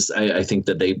 it's just, I think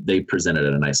that they presented it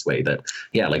in a nice way that,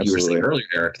 like Absolutely. You were saying earlier,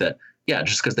 Eric, that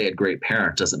just because they had great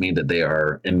parents doesn't mean that they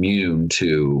are immune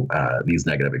to these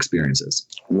negative experiences.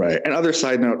 Right. And other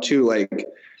side note too, like,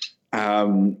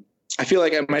 I feel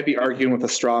like I might be arguing with a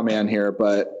straw man here,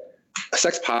 but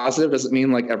sex positive doesn't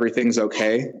mean like everything's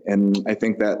okay. And I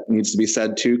think that needs to be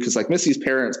said too, because like Missy's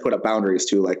parents put up boundaries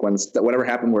too. Like when whatever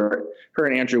happened where her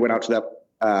and Andrew went out to that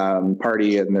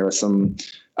party and there was some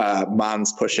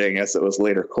Mons pushing, as it was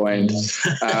later coined,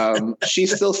 she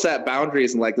still set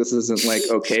boundaries and like, this isn't like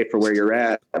okay for where you're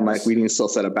at. And like, we need to still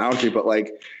set a boundary, but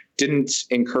like didn't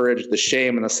encourage the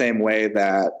shame in the same way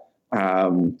that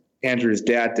Andrew's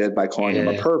dad did by calling him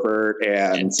a pervert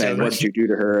and saying, what did you do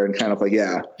to her? And kind of like,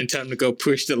 and tell him to go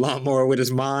push the lawnmower with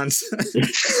his Mons.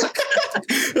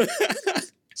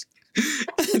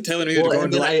 Telling him to go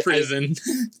into like prison.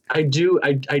 I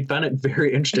found it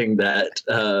very interesting that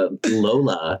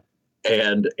Lola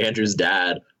and Andrew's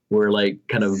dad were like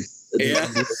kind of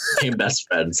became best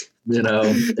friends, you know,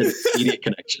 immediate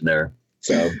connection there.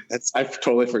 So I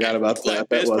totally forgot about that.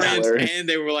 That was hilarious. And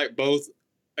they were like both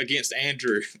against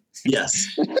Andrew.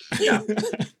 Yes. Yeah.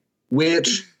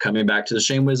 Which, coming back to the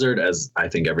shame wizard, as I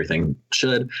think everything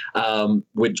should,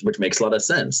 which makes a lot of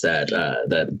sense that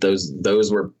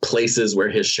those were places where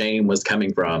his shame was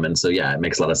coming from, and so it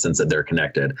makes a lot of sense that they're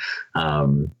connected.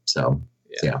 And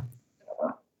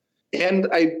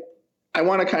I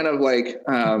want to kind of like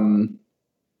I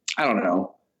don't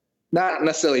know, not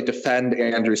necessarily defend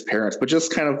Andrew's parents, but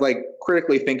just kind of like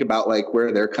critically think about like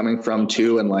where they're coming from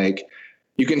too, and like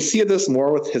you can see this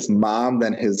more with his mom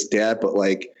than his dad, but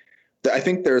like. I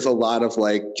think there's a lot of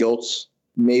like guilt,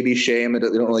 maybe shame. They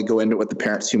don't really go into it with the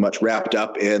parents too much, wrapped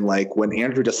up in like when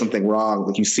Andrew does something wrong,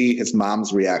 like you see his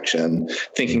mom's reaction,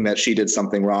 thinking that she did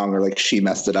something wrong or like she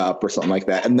messed it up or something like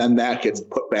that. And then that gets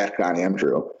put back on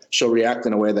Andrew. She'll react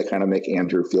in a way that kind of make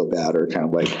Andrew feel bad or kind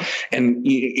of like, and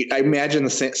I imagine a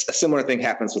similar thing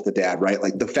happens with the dad, right?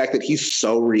 Like the fact that he's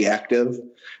so reactive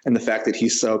and the fact that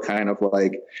he's so kind of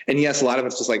like, and yes, a lot of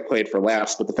it's just like played for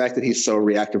laughs, but the fact that he's so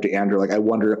reactive to Andrew, like I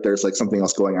wonder if there's like something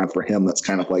else going on for him that's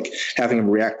kind of like having him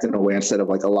react in a way instead of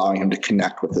like allowing him to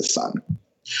connect with his son.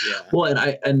 Well,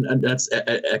 and that's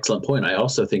an excellent point. I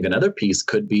also think another piece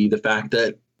could be the fact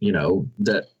that,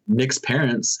 that Nick's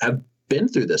parents have been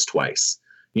through this twice.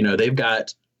 They've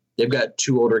got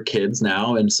 2 older kids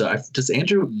now. And so is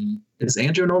Andrew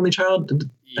an only child?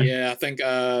 Yeah, I think,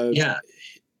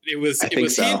 it was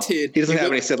so. hinted. He doesn't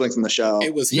have any siblings in the show.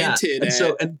 It was hinted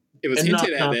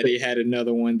that he had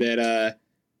another one that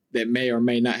may or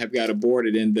may not have got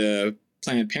aborted in the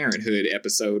Planned Parenthood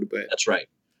episode, but that's right.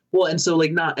 Well, and so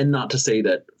not to say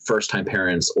that first-time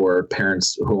parents or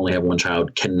parents who only have one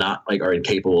child cannot are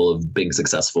incapable of being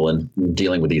successful and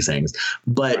dealing with these things,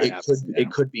 but right,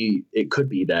 it could be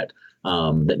that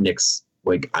that Nick's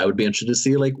I would be interested to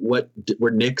see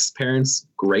were Nick's parents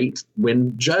great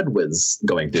when Judd was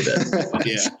going through this.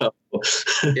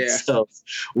 So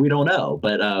we don't know,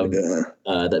 but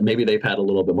that maybe they've had a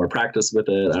little bit more practice with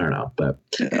it. I don't know, but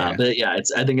I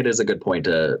think it is a good point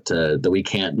to that we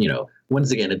can't,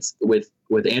 once again, it's with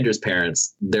Andrew's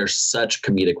parents, there's such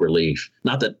comedic relief.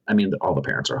 Not that, all the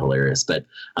parents are hilarious, but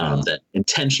that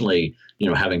intentionally,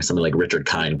 having somebody like Richard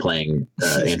Kind playing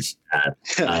Andrew's dad,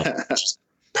 just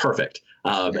perfect.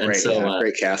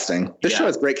 Great casting. This show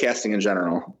has great casting in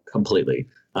general. Completely.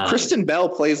 Kristen Bell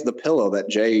plays the pillow that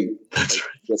Jay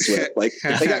gets with.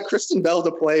 They got Kristen Bell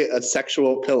to play a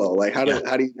sexual pillow. How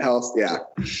else?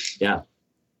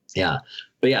 Yeah.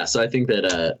 But so I think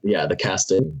that the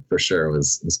casting for sure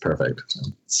was perfect.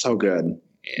 So good.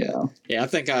 Yeah. I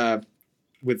think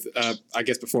with I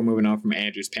guess before moving on from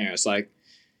Andrew's parents,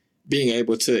 being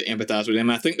able to empathize with them,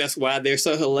 I think that's why they're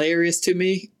so hilarious to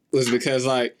me, was because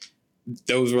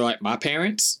those were my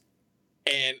parents.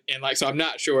 And so I'm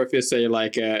not sure if it's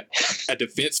a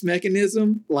defense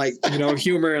mechanism,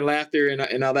 humor and laughter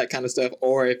and all that kind of stuff,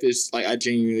 or if it's I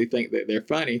genuinely think that they're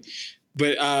funny.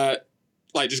 But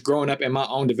just growing up in my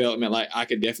own development, I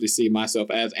could definitely see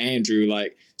myself as Andrew,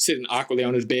 sitting awkwardly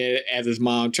on his bed as his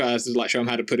mom tries to show him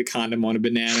how to put a condom on a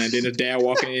banana, and then his dad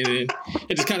walking in and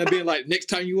just kind of being next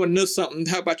time you want to know something,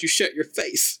 how about you shut your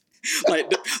face?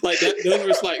 That, those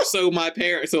were so my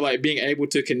parents. So being able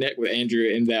to connect with Andrew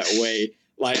in that way,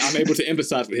 I'm able to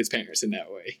empathize with his parents in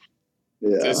that way.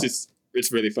 Yeah, so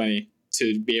it's really funny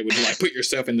to be able to put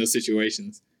yourself in those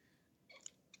situations.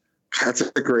 That's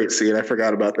a great scene. I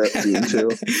forgot about that scene too.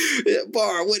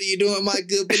 Bar, what are you doing, my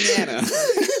good banana?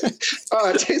 Oh,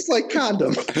 it tastes like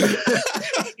condom.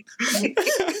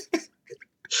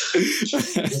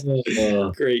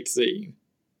 Great scene.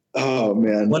 Oh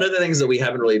man! One of the things that we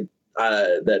haven't really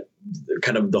that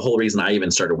kind of the whole reason I even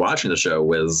started watching the show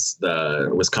was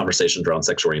conversations around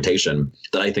sexual orientation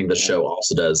that I think the show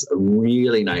also does a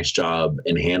really nice job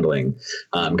in handling.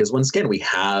 Because once again, we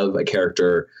have a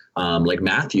character like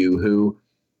Matthew who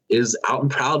is out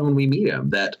and proud when we meet him.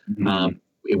 That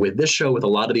with this show, with a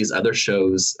lot of these other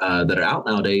shows that are out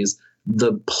nowadays,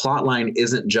 the plot line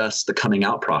isn't just the coming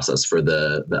out process for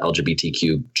the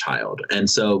LGBTQ child, and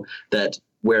so that.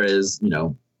 Whereas,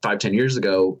 5-10 years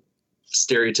ago,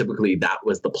 stereotypically, that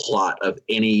was the plot of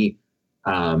any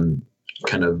kind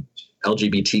of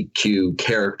LGBTQ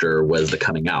character was the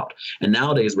coming out. And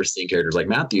nowadays we're seeing characters like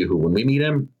Matthew, who when we meet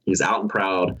him, he's out and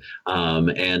proud,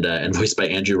 and voiced by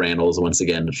Andrew Rannells. Once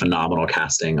again, phenomenal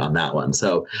casting on that one.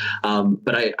 So,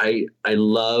 but I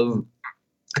love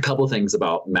a couple of things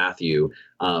about Matthew.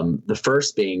 The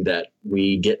first being that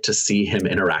we get to see him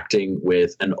interacting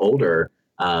with an older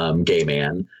gay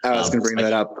man. I was going to bring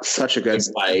that up. Such a good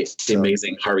by the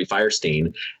amazing Harvey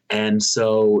Fierstein. And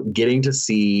so getting to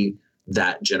see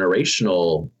that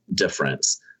generational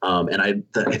difference. And I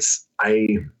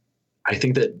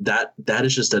think that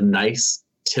is just a nice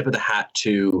tip of the hat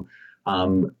to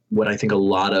what I think a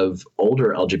lot of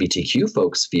older LGBTQ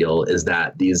folks feel is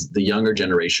that the younger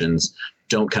generations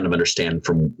don't kind of understand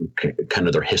from kind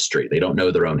of their history. They don't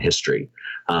know their own history.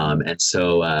 And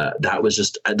so that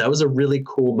was a really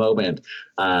cool moment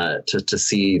to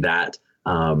see that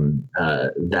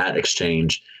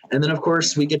exchange. And then, of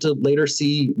course, we get to later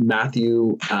see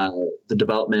Matthew, the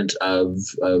development of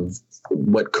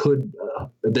what could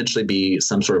eventually be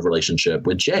some sort of relationship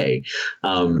with Jay.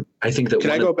 I think that.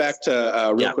 Can I go back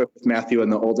to real quick with Matthew and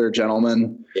the older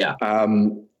gentleman? Yeah.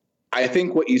 I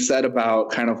think what you said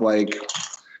about kind of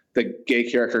the gay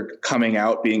character coming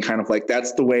out being kind of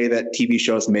that's the way that TV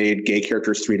shows made gay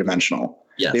characters three-dimensional.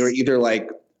 Yes. They were either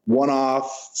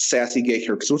one-off sassy gay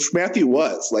characters, which Matthew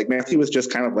was. Matthew was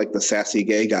just kind of the sassy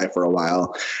gay guy for a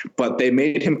while, but they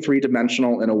made him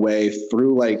three-dimensional in a way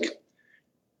through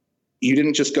you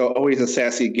didn't just go, oh, he's a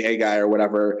sassy gay guy or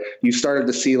whatever. You started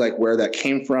to see where that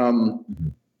came from,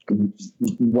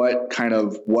 what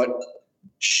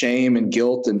shame and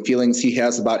guilt and feelings he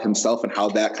has about himself and how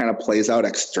that kind of plays out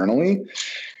externally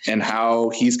and how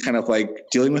he's kind of like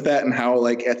dealing with that and how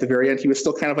like at the very end he was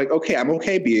still kind of like, okay, I'm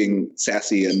okay being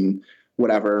sassy and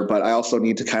whatever, but I also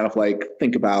need to kind of like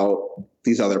think about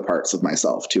these other parts of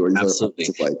myself too. Or these Absolutely.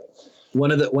 Other parts of like,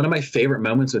 one of my favorite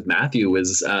moments with Matthew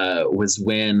was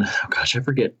when, oh gosh, I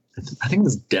forget. I think it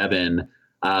was Devin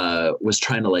was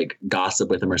trying to like gossip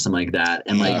with him or something like that,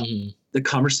 and like the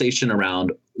conversation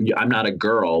around I'm not a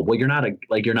girl. Well, you're not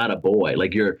a boy.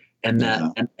 Like you're and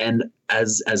that and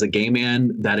as a gay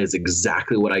man, that is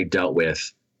exactly what I dealt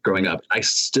with growing up. I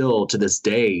still to this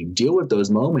day deal with those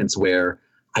moments where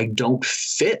I don't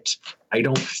fit. I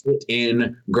don't fit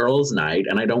in girls' night,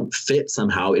 and I don't fit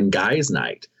somehow in guys'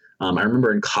 night. I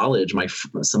remember in college,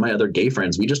 some of my other gay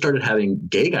friends, we just started having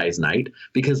gay guys' night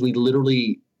because we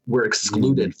literally were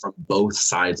excluded from both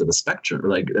sides of the spectrum.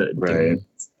 Like, right.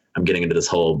 I'm getting into this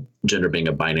whole gender being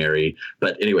a binary,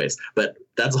 but anyways,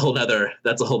 that's a whole nother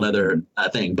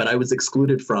thing. But I was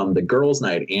excluded from the girls'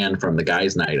 night and from the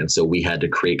guys' night, and so we had to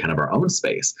create kind of our own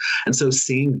space. And so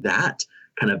seeing that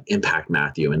kind of impact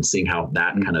Matthew and seeing how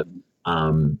that kind of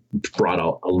brought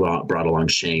along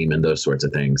shame and those sorts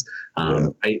of things.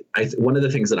 One of the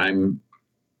things that I'm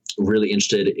really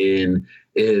interested in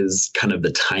is kind of the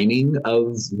timing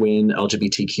of when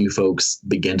LGBTQ folks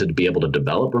begin to be able to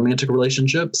develop romantic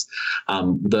relationships.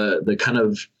 The kind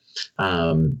of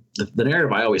the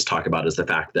narrative I always talk about is the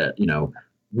fact that, you know,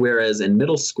 whereas in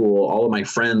middle school, all of my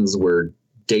friends were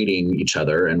dating each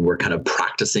other and were kind of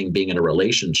practicing being in a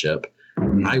relationship,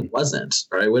 I wasn't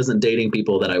dating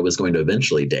people that I was going to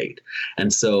eventually date.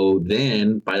 And so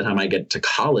then by the time I get to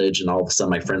college and all of a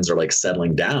sudden my friends are like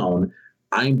settling down,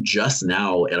 I'm just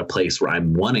now at a place where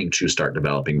I'm wanting to start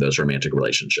developing those romantic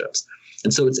relationships.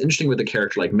 And so it's interesting with a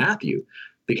character like Matthew,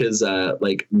 because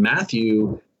like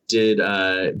Matthew had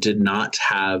already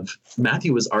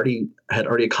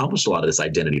accomplished a lot of this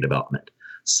identity development.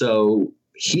 So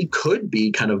he could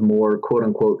be kind of more quote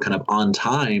unquote kind of on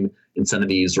time in some of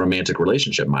these romantic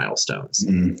relationship milestones.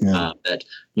 That,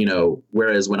 you know,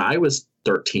 whereas when I was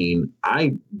 13,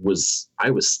 I was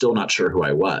still not sure who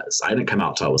I was. I didn't come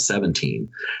out till I was 17.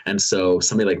 And so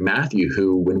somebody like Matthew,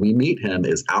 who when we meet him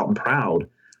is out and proud,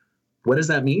 what does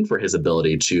that mean for his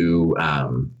ability to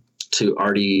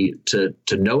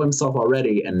know himself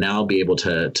already and now be able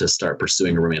to start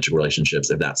pursuing romantic relationships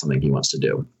if that's something he wants to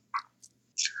do?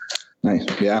 Nice.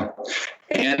 Yeah.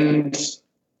 And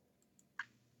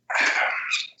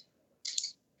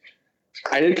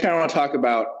I did kind of want to talk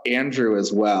about Andrew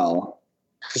as well.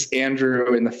 Because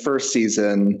Andrew in the first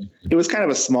season, it was kind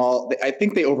of I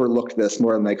think they overlooked this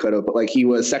more than they could have, but like he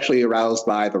was sexually aroused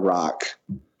by The Rock.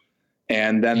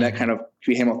 And then that kind of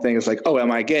became a thing. It's like, oh,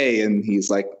 am I gay? And he's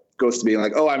like, goes to being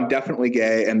like, oh, I'm definitely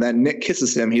gay. And then Nick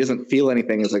kisses him. He doesn't feel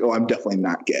anything. It's like, oh, I'm definitely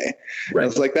not gay. Right. And I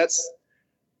was like, that's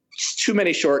too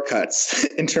many shortcuts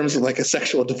in terms of like a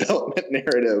sexual development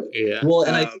narrative. Yeah. Well,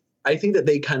 and I think that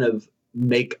they kind of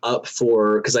make up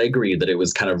for, because I agree that it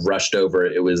was kind of rushed over.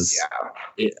 It was,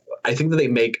 I think that they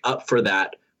make up for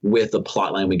that with the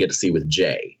plot line we get to see with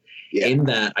Jay. Yeah. In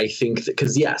that, I think that,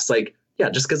 because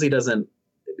just because he doesn't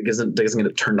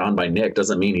get turned on by Nick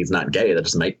doesn't mean he's not gay.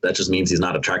 That just means he's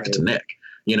not attracted to Nick,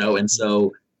 you know? And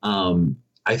so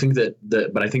I think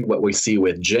but I think what we see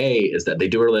with Jay is that they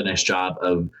do a really nice job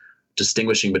of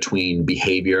distinguishing between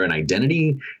behavior and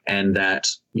identity, and that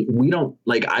we don't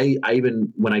like, I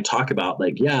even, when I talk about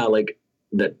like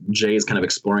that Jay is kind of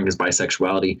exploring his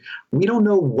bisexuality, we don't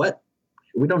know what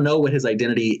his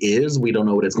identity is. We don't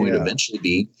know what it's going to eventually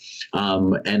be.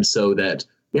 And so that,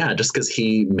 just because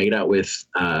he made out with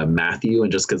Matthew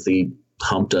and just because he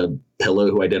humped a pillow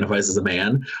who identifies as a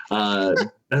man,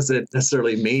 doesn't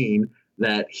necessarily mean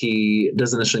that he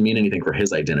doesn't necessarily mean anything for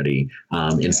his identity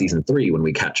in season 3 when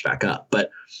we catch back up.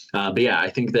 But I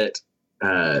think that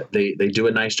they do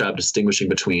a nice job distinguishing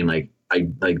between like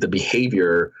the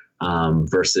behavior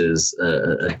versus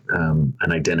an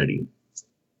identity.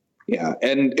 Yeah,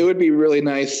 and it would be really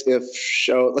nice if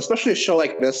especially a show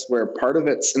like this, where part of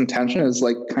its intention is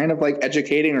like kind of like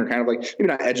educating, or kind of like maybe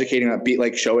not educating, but be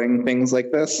like showing things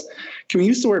like this. Can we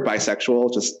use the word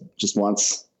bisexual just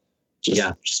once?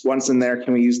 Just once in there,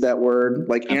 can we use that word?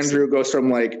 Like Absolutely. Andrew goes from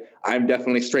like, I'm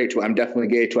definitely straight to I'm definitely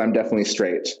gay to I'm definitely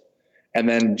straight. And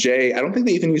then Jay, I don't think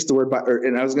they even used the word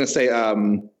and I was going to say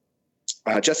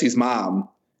Jesse's mom,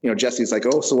 Jesse's like,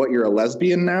 oh, so what, you're a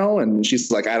lesbian now? And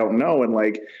she's like, I don't know. And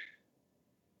like,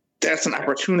 that's an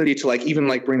opportunity to like even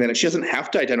like bring that in. She doesn't have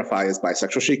to identify as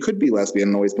bisexual. She could be lesbian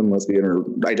and always been lesbian, or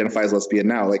identify as lesbian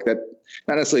now. Like that,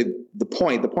 not necessarily the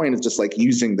point. The point is just like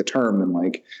using the term, and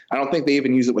like I don't think they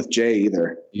even use it with Jay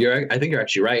either. I think you're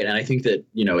actually right, and I think that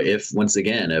if once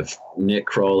again, if Nick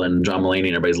Kroll and John Mulaney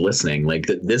and everybody's listening, like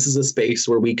that, this is a space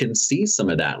where we can see some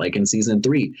of that, like in season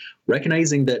 3,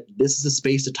 recognizing that this is a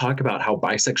space to talk about how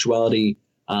bisexuality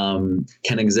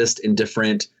can exist in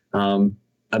different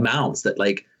amounts. That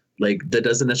like that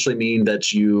doesn't necessarily mean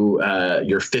that you're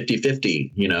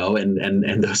 50-50,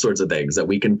 and those sorts of things, that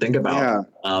we can think about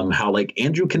how like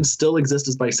Andrew can still exist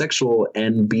as bisexual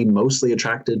and be mostly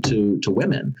attracted to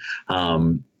women.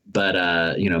 But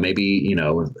maybe,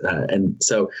 and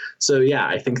so yeah,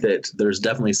 I think that there's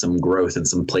definitely some growth in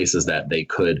some places that they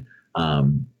could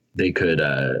kind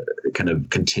of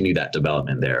continue that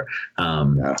development there.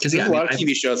 Because there's a lot of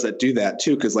TV shows that do that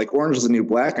too. Because like Orange Is the New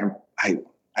Black, I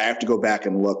have to go back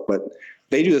and look, but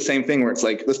they do the same thing where it's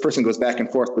like this person goes back and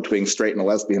forth between straight and a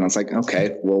lesbian. It's like,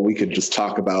 okay, well, we could just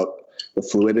talk about the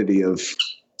fluidity of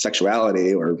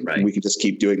sexuality, or we could just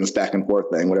keep doing this back and forth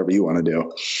thing, whatever you want to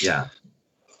do.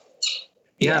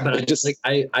 Yeah, but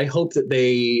I hope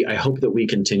that we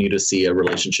continue to see a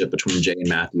relationship between Jay and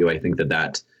Matthew. I think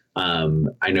that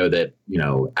I know that,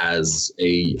 as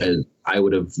I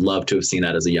would have loved to have seen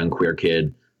that as a young queer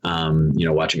kid,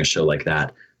 watching a show like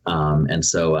that. And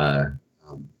so, I'm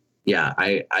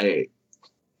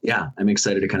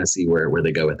excited to kind of see where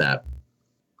they go with that.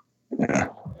 Yeah.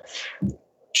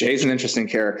 Jay's an interesting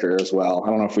character as well. I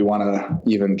don't know if we want to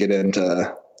even get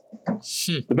into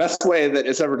the best way that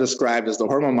it's ever described is the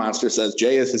hormone monster says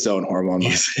Jay is his own hormone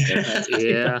monster.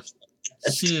 Yeah.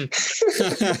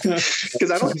 Because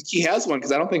I don't think he has one.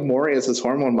 Because I don't think Maury is his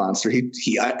hormone monster.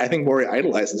 I think Maury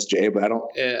idolizes Jay, but I don't.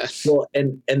 Yeah. Well,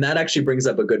 and that actually brings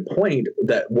up a good point.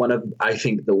 That I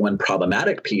think the one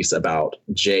problematic piece about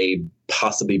Jay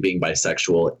possibly being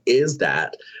bisexual is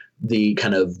that the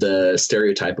kind of the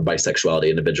stereotype of bisexuality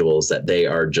individuals, that they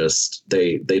are just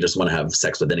they just want to have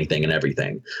sex with anything and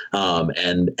everything,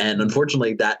 and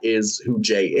unfortunately that is who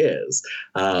Jay is,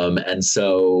 and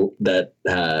so that.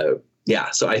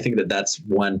 So I think that that's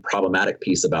one problematic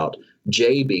piece about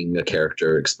Jay being a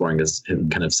character exploring his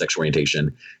kind of sexual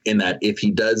orientation, in that if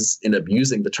he does end up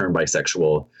using the term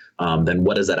bisexual, then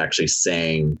what is that actually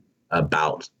saying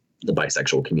about the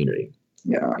bisexual community?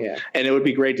 Yeah. And it would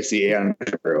be great to see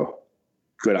Andrew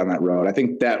good on that road. I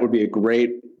think that would be a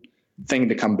great thing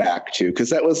to come back to, because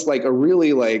that was like a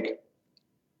really like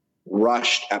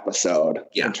rushed episode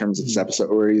in terms of this episode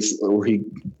where he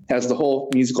has the whole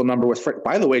musical number with Fred.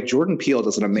 By the way, Jordan Peele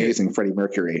does an amazing Freddie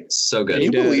Mercury. So good. Can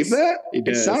you believe that?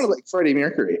 It sounded like Freddie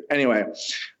Mercury. Anyway,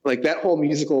 like that whole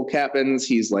musical happens.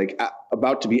 He's like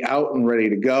about to be out and ready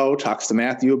to go, talks to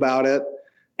Matthew about it.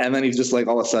 And then he's just like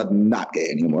all of a sudden not gay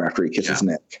anymore after he kisses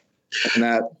Nick. And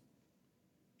that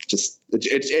just,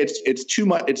 it's too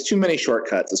much. It's too many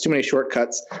shortcuts. It's too many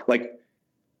shortcuts. Like,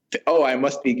 oh, I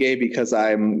must be gay because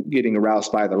I'm getting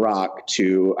aroused by The Rock,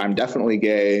 to I'm definitely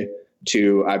gay,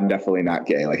 to I'm definitely not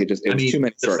gay. Like it's too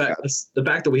many shortcuts. The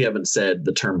fact that we haven't said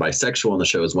the term bisexual on the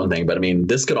show is one thing, but I mean,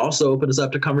 this could also open us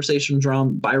up to conversations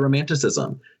around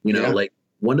biromanticism. Like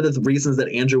one of the reasons that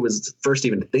Andrew was first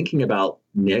even thinking about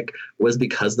Nick was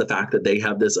because the fact that they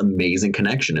have this amazing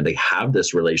connection and they have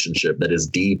this relationship that is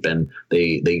deep, and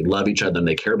they love each other and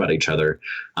they care about each other.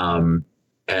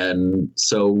 And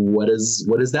so what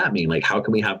does that mean? Like, how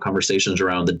can we have conversations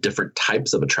around the different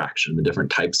types of attraction, the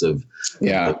different types of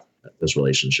this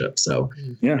relationship? So,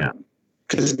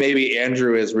 because maybe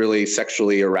Andrew is really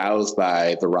sexually aroused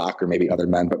by The Rock or maybe other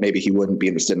men, but maybe he wouldn't be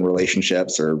interested in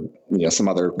relationships or, some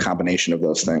other combination of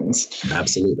those things.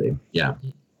 Absolutely. Yeah.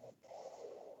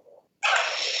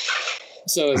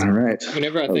 So all right.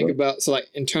 Whenever I think about, so like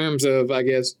in terms of, I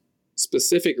guess,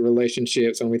 specific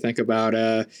relationships, when we think about,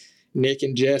 Nick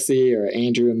and Jesse, or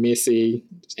Andrew and Missy,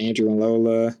 Andrew and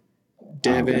Lola,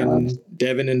 Devin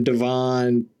and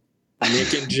Devon,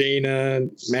 Nick and Gina,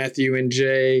 Matthew and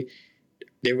Jay.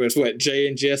 There was Jay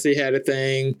and Jesse had a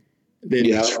thing.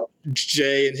 Then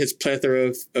Jay and his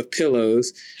plethora of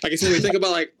pillows. I guess when we think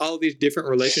about like all these different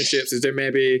relationships, is there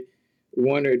maybe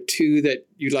one or two that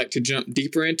you'd like to jump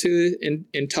deeper into in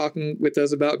talking with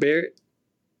us about Barrett?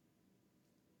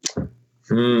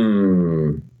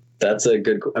 That's a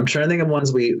good. I'm trying to think of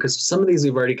ones because some of these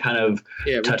we've already kind of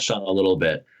touched on a little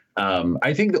bit.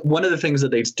 I think that one of the things that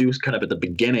they do kind of at the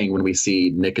beginning when we see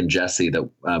Nick and Jesse, that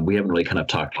we haven't really kind of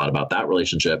talked a lot about that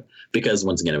relationship, because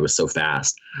once again, it was so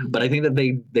fast. But I think that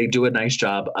they do a nice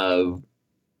job of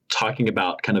talking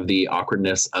about kind of the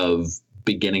awkwardness of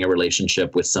beginning a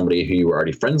relationship with somebody who you were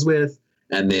already friends with,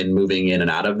 and then moving in and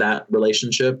out of that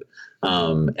relationship.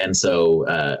 And so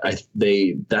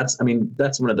that's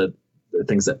one of the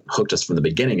things that hooked us from the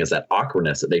beginning, is that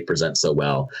awkwardness that they present so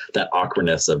well, that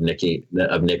awkwardness of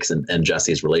Nick's and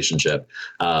Jesse's relationship.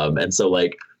 And so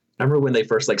like, I remember when they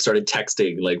first like started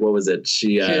texting, like, what was it?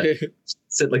 She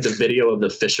sent like the video of the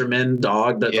fisherman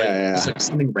dog that just like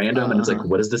something random. And it's like,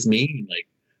 what does this mean? Like,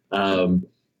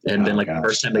 and then like the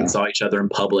first time they saw each other in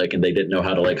public and they didn't know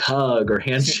how to like hug or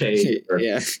handshake.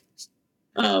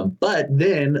 But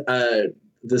then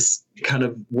this kind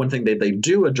of one thing that they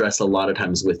do address a lot of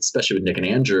times with, especially with Nick and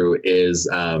Andrew, is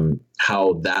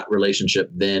how that relationship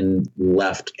then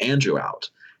left Andrew out,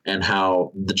 and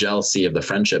how the jealousy of the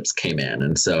friendships came in.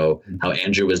 And so how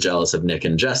Andrew was jealous of Nick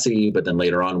and Jesse, but then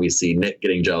later on we see Nick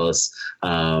getting jealous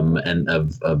and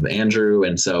of Andrew.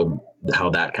 And so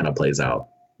how that kind of plays out.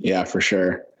 Yeah, for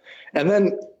sure. And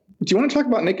then do you want to talk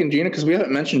about Nick and Gina? Because we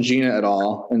haven't mentioned Gina at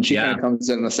all. And she kind of comes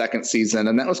in the second season.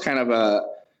 And that was kind of a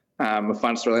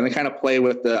fun story. And they kind of play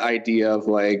with the idea of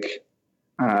like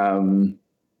some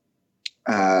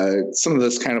of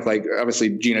this kind of like, obviously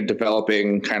Gina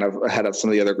developing kind of ahead of some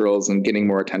of the other girls and getting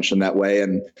more attention that way.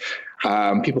 And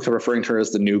people kept referring to her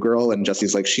as the new girl. And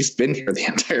Jesse's like, she's been here the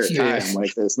entire time.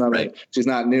 Like there's nothing, she's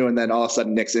not new. And then all of a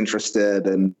sudden Nick's interested,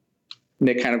 and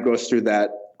Nick kind of goes through that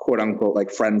quote unquote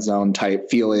like friend zone type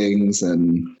feelings,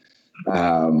 and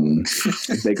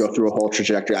they go through a whole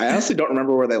trajectory. I honestly don't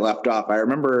remember where they left off. I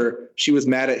remember she was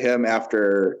mad at him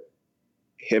after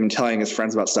him telling his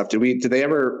friends about stuff. Did they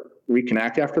ever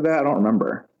reconnect after that? I don't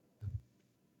remember.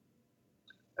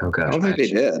 Oh gosh, I don't think they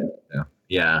did.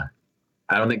 Yeah.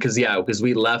 I don't think, because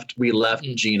we left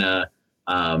Gina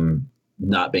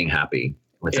not being happy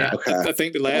with that. Okay. I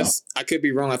think the last, I could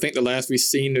be wrong, I think the last we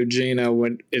seen of Gina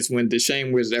when the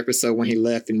Shane Wizard episode, when he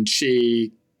left and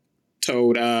she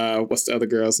told what's the other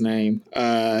girl's name,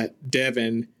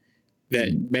 Devin,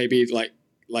 that maybe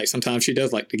like sometimes she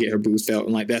does like to get her boobs felt,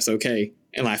 and like that's okay.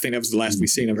 And I think that was the last we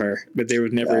seen of her. But there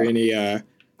was never any I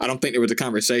don't think there was a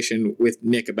conversation with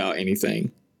Nick about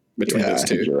anything between those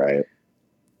two. You're right.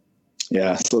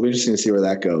 Yeah, so it'll be interesting to see where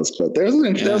that goes. But there was an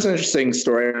interesting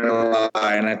storyline,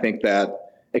 and I think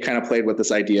that it kind of played with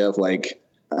this idea of like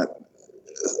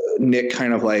Nick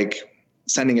kind of like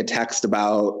sending a text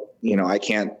about, I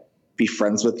can't be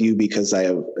friends with you because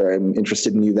I'm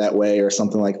interested in you that way, or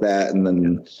something like that. And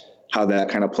then how that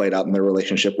kind of played out in their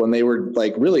relationship when they were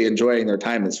like really enjoying their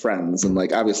time as friends. And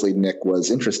like, obviously Nick was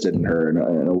interested in her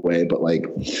in a way, but like,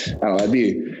 I don't know, it'd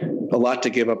be a lot to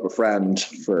give up a friend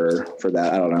for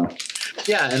that. I don't know.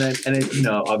 Yeah. And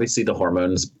obviously the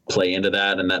hormones play into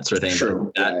that and that sort of thing.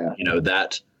 True. But that,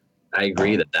 that I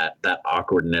agree that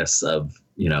awkwardness of,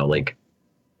 like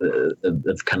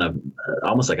of kind of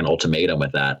almost like an ultimatum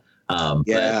with that. But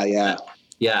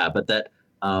that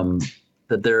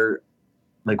they're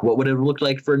like, what would it look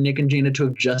like for Nick and Gina to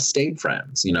have just stayed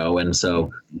friends, and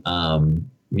so, like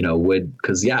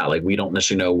we don't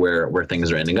necessarily know where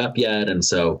things are ending up yet. And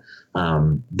so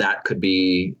that could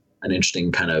be an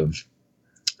interesting kind of,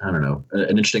 I don't know, an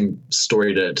interesting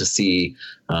story to see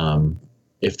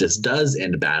if this does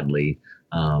end badly,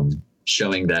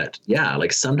 showing that,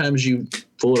 like sometimes you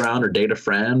fool around or date a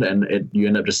friend and you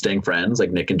end up just staying friends like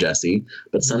Nick and Jesse,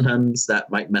 but sometimes that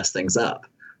might mess things up.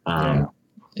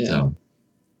 So.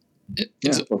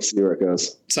 We'll see where it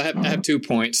goes. So I have 2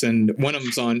 points, and one of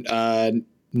them's on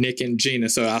Nick and Gina,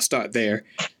 so I'll start there,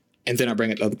 and then I'll bring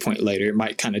up the other point later. It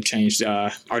might kind of change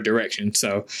our direction.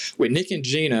 So with Nick and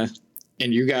Gina,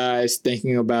 and you guys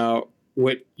thinking about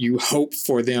what you hope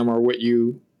for them or what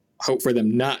you hope for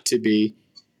them not to be,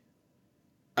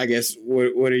 I guess,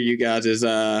 what are you guys'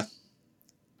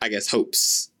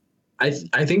 hopes? I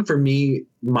think for me,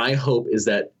 my hope is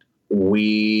that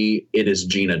it is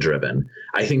Gina driven.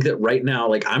 I think that right now,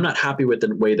 like, I'm not happy with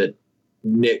the way that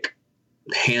Nick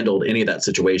handled any of that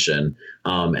situation.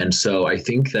 And so I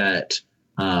think that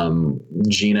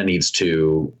Gina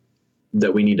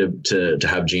we need to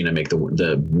have Gina make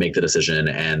the decision,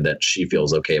 and that she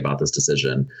feels okay about this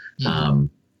decision. And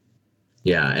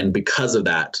because of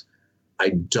that, I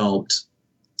don't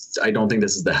think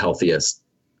this is the healthiest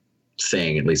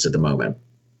thing, at least at the moment.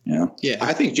 Yeah.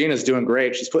 I think Gina's doing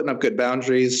great. She's putting up good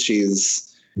boundaries. She's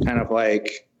kind of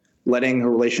like letting her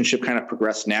relationship kind of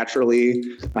progress naturally.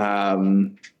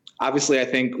 Obviously, I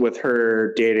think with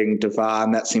her dating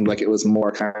Devon, that seemed like it was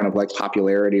more kind of like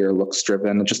popularity or looks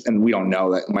driven. And we don't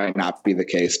know, that might not be the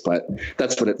case, but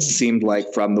that's what it seemed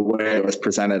like from the way it was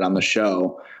presented on the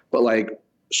show. But like,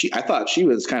 I thought she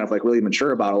was kind of like really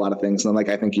mature about a lot of things. And like,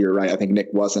 I think you're right. I think Nick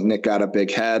wasn't. Nick got a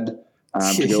big head.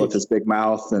 to go with his big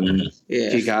mouth, and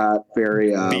he got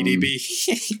very BDB.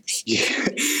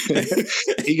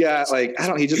 He got like,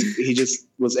 he just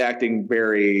was acting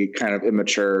very kind of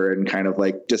immature and kind of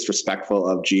like disrespectful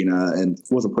of Gina and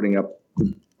wasn't putting up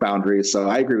boundaries. So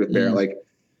I agree with Barrett. Like,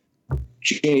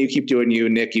 Gina, you keep doing you.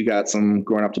 Nick, you got some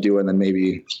growing up to do, and then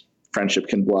maybe friendship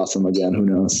can blossom again. Who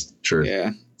knows? Sure.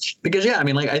 Yeah. Because I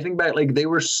mean, like, I think back, like they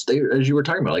as you were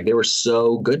talking about, like they were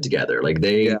so good together. Like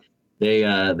there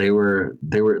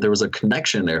was a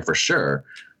connection there for sure.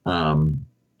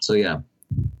 So yeah.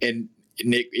 And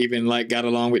Nick even like got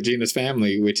along with Gina's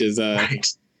family, which is right.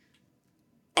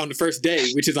 On the first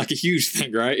day, which is like a huge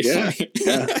thing, right? Yeah.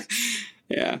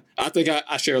 Yeah. I think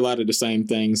I share a lot of the same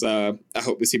things. I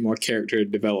hope to see more character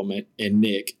development in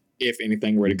Nick, if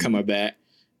anything were to come of that.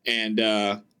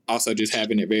 And also just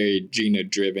having it very Gina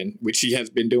driven, which she has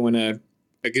been doing a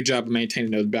good job of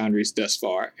maintaining those boundaries thus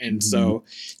far. And so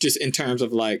just in terms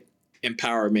of like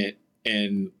empowerment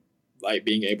and like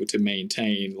being able to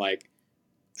maintain like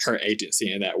her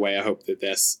agency in that way, I hope that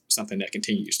that's something that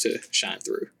continues to shine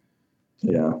through.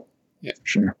 Yeah.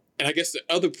 Sure. And I guess the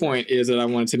other point is that I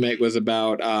wanted to make was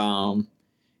about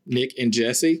Nick and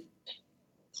Jesse,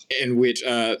 in which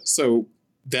so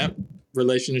that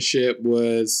relationship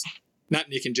was not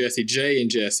Nick and Jesse, Jay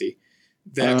and Jesse.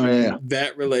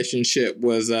 That relationship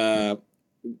was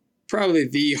probably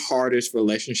the hardest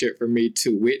relationship for me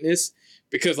to witness,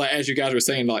 because like as you guys were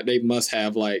saying, like they must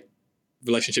have like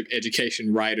relationship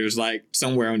education writers like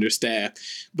somewhere on their staff.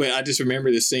 But I just remember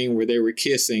the scene where they were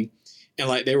kissing and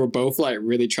like they were both like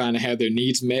really trying to have their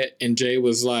needs met, and Jay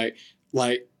was like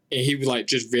and he was like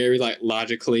just very like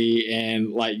logically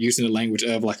and like using the language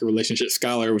of like a relationship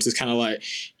scholar, which is kind of like,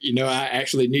 I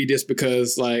actually need this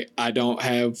because like I don't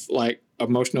have like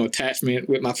emotional attachment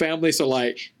with my family. So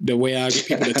like the way I get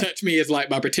people to touch me is like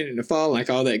by pretending to fall, like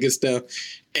all that good stuff.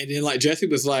 And then like Jesse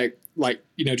was like,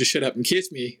 just shut up and kiss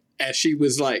me, as she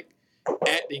was like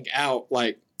acting out,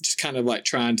 like just kind of like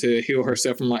trying to heal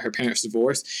herself from like her parents'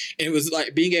 divorce. And it was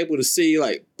like being able to see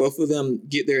like both of them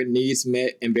get their needs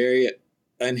met in very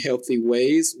unhealthy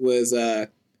ways was I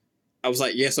was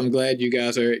like, yes, I'm glad you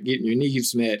guys are getting your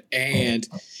needs met. And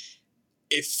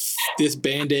if this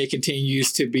Band-Aid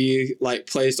continues to be like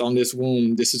placed on this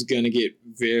wound, this is going to get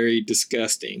very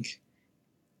disgusting.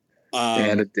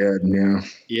 And it did. Yeah.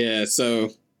 Yeah. So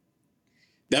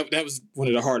that was one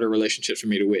of the harder relationships for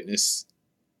me to witness.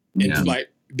 And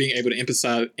like being able to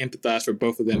empathize for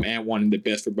both of them and wanting the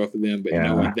best for both of them, but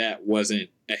knowing that wasn't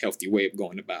a healthy way of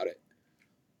going about it.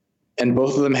 And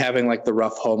both of them having like the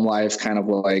rough home lives kind of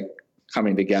like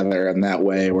coming together in that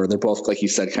way, where they're both, like you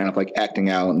said, kind of like acting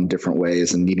out in different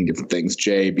ways and needing different things.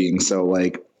 Jay being so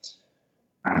like,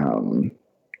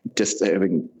 just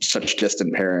having such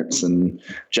distant parents, and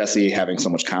Jesse having so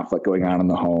much conflict going on in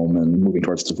the home and moving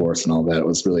towards divorce and all that. It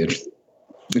was really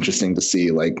interesting to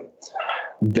see like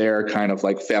their kind of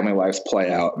like family lives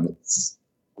play out, and it's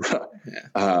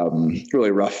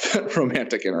really rough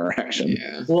romantic interaction.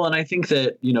 Yeah. Well, and I think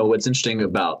that, what's interesting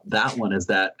about that one is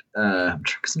that,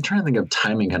 because I'm trying to think of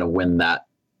timing kind of when that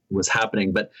was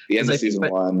happening, but the end of season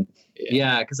 1.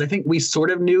 Yeah. Because I think we sort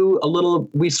of knew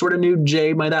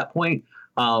Jay by that point.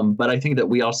 But I think that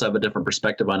we also have a different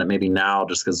perspective on it maybe now,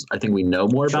 just because I think we know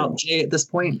more about Jay at this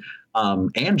point,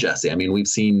 and Jesse. I mean, we've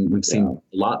seen a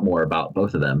lot more about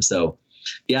both of them. So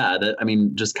yeah,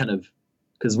 just kind of,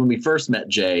 because when we first met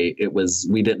Jay,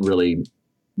 we didn't really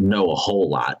know a whole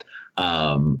lot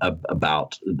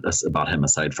about him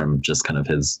aside from just kind of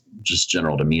his just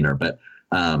general demeanor. But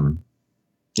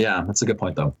that's a good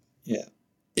point though. Yeah,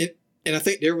 and I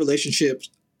think their relationships,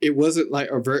 it wasn't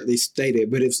like overtly stated,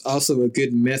 but it's also a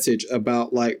good message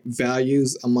about like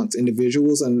values amongst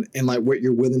individuals and like what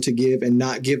you're willing to give and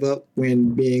not give up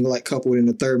when being like coupled in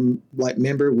a third like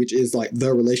member, which is like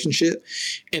the relationship.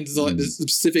 And so like the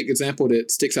specific example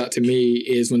that sticks out to me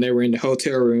is when they were in the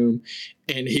hotel room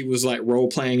and he was like role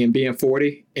playing and being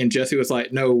 40, and Jesse was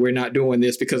like, no, we're not doing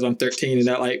this because I'm 13 and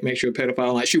that like makes you a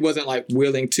pedophile. Like she wasn't like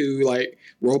willing to like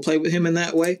role play with him in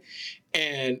that way.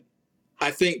 And I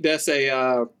think that's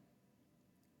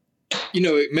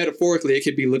metaphorically, it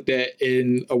could be looked at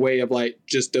in a way of like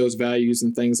just those values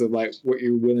and things of like what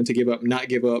you're willing to give up, not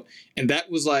give up. And that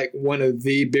was like one of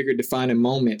the bigger defining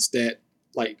moments that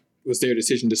like was their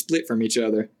decision to split from each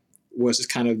other, was just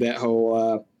kind of that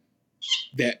whole,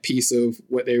 that piece of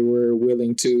what they were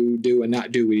willing to do and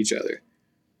not do with each other.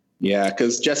 Yeah.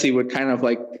 Cause Jesse would kind of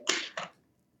like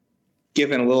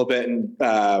give in a little bit,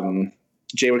 and,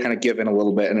 Jay would kind of give in a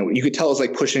little bit, and you could tell it was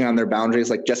like pushing on their boundaries.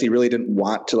 Like Jesse really didn't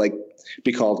want to like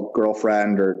be called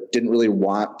girlfriend, or didn't really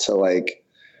want to like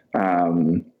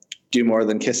do more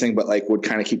than kissing, but like would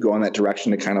kind of keep going that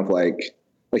direction to kind of like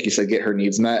you said, get her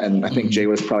needs met. And I think Jay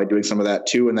was probably doing some of that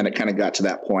too. And then it kind of got to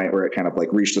that point where it kind of like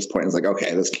reached this point and was like,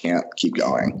 okay, this can't keep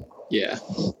going. Yeah.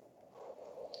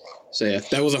 So yeah,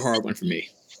 that was a hard one for me.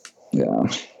 Yeah.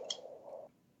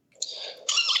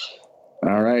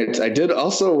 All right. I did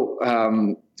also,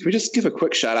 can we just give a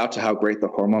quick shout out to how great the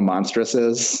Hormone Monstress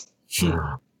is?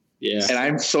 Yeah. And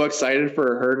I'm so excited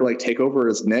for her to like take over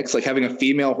as Nyx, like having a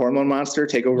female hormone monster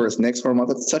take over as Nyx hormone.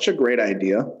 That's such a great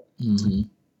idea. Mm-hmm.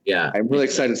 Yeah. I'm really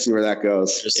excited to see where that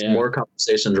goes. Just more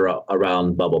conversations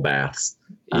around bubble baths.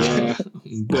 Yeah.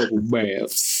 Bubble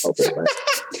baths.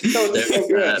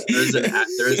 There's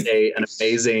an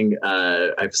amazing,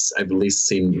 I've at least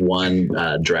seen one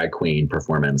drag queen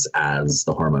performance as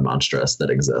the Hormone Monstress that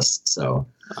exists. So,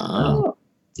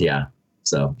 yeah.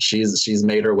 So she's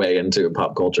made her way into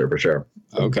pop culture for sure.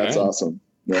 Okay. That's awesome.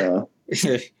 Yeah.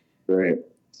 Great.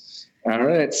 All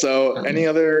right. So any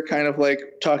other kind of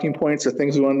like talking points or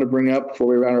things we wanted to bring up before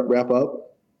we wrap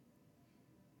up?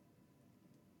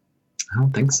 I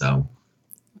don't think so.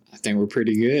 I think we're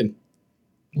pretty good.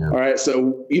 Yeah. All right.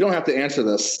 So you don't have to answer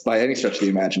this by any stretch of the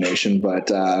imagination, but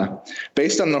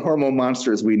based on the hormone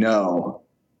monsters we know,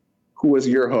 who was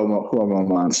your hormone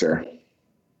monster?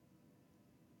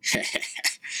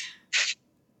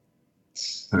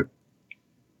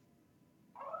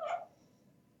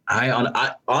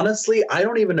 I honestly, I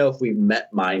don't even know if we've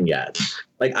met mine yet.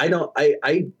 Like, I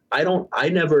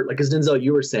never, like, as Denzel,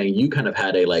 you were saying, you kind of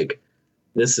had a, like,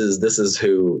 this is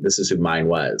who mine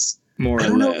was. More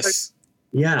or less.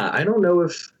 I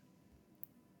don't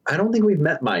think we've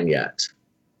met mine yet.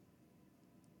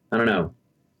 I don't know.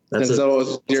 That's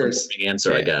a yours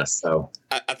answer, I guess. So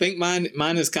I think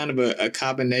mine is kind of a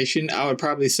combination. I would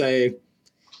probably say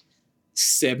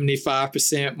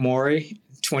 75% Maury,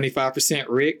 25%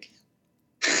 Rick.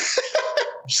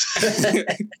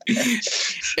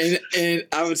 and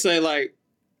I would say like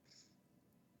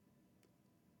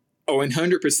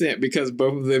 100% because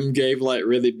both of them gave like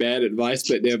really bad advice,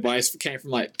 but the advice came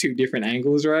from like two different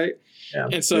angles, right? Yeah.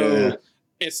 And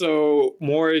so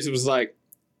Maury's was like,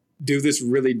 do this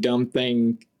really dumb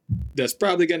thing that's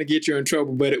probably going to get you in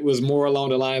trouble, but it was more along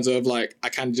the lines of like, I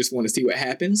kind of just want to see what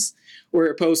happens.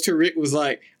 Where opposed to Rick was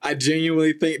like, I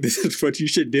genuinely think this is what you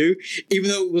should do,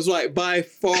 even though it was like by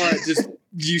far just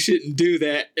you shouldn't do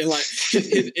that. And like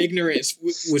his ignorance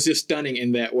was just stunning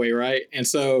in that way, right? And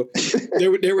so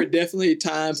there were definitely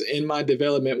times in my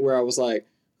development where I was like,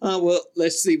 well,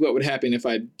 let's see what would happen if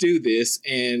I do this,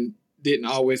 and didn't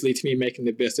always lead to me making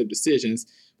the best of decisions.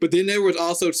 But then there was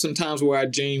also some times where I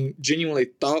genuinely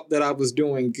thought that I was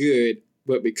doing good,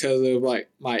 but because of like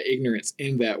my ignorance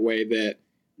in that way, that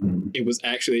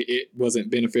it wasn't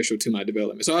beneficial to my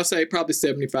development. So I'll say probably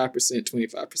 75%,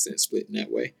 25% split in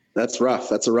that way. That's rough.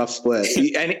 That's a rough split.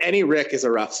 Any Rick is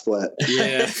a rough split.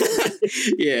 Yeah.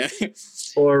 Yeah.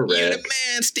 Or Rick. You're the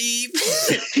man, Steve.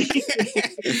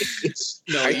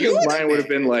 No, I think mine would have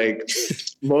been like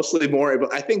mostly more,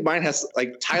 but I think mine has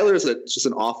like Tyler's just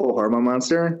an awful hormone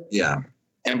monster. Yeah.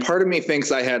 And part of me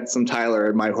thinks I had some Tyler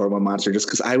in my hormone monster just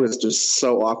because I was just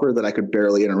so awkward that I could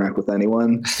barely interact with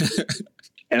anyone.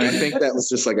 And I think that was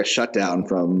just like a shutdown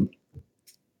from.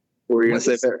 What were you going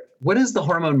to say there? What is the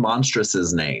Hormone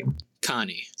Monstress's name?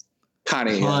 Connie.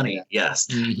 Yeah. Yes.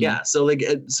 Mm-hmm. Yeah. So like,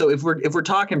 so if we're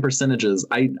talking percentages,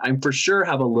 I for sure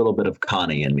have a little bit of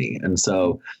Connie in me, and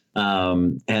so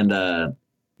because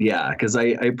I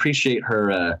appreciate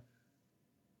her.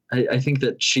 I think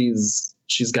that she's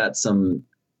got some.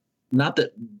 Not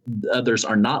that others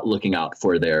are not looking out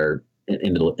for their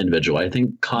individual. I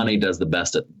think Connie does the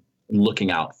best at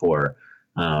looking out for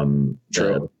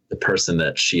the person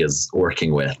that she is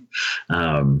working with.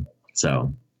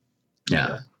 So,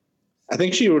 yeah. I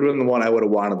think she would have been the one I would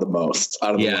have wanted the most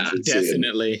out of the ones we've seen.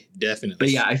 Definitely. But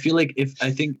yeah, I feel like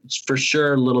I think for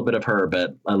sure a little bit of her,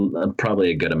 but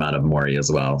probably a good amount of Maury as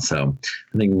well. So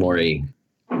I think Maury,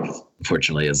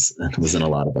 unfortunately, was in a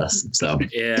lot of us. So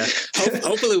yeah,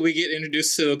 hopefully we get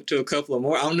introduced to a couple of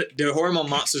more. The hormone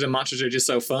monsters and monsters are just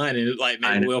so fun, and like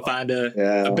maybe we'll find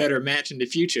a better match in the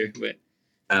future. But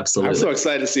absolutely, I'm so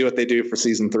excited to see what they do for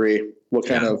season 3. What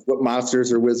kind of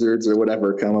monsters or wizards or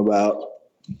whatever come about.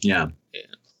 Yeah.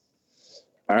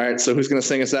 All right, so who's going to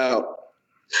sing us out?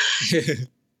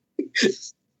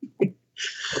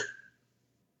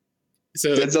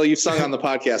 So Denzel, you've sung on the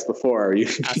podcast before. You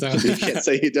can't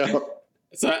say you don't.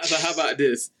 So how about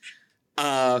this?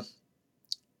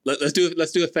 Let's do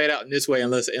a fade out in this way,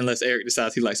 unless Eric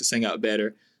decides he likes to sing out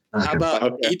better. How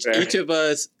about each of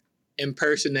us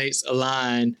impersonates a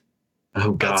line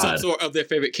of some sort of their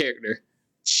favorite character?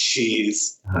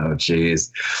 Jeez. Oh,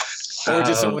 jeez. Or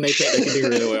just someone they think they can do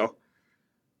really well.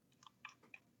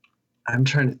 I'm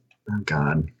trying to. Oh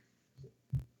God.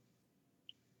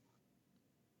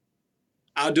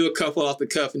 I'll do a couple off the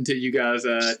cuff until you guys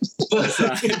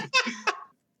decide.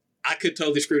 I could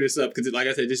totally screw this up because, like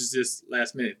I said, this is just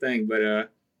last minute thing. But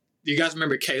do you guys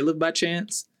remember Caleb by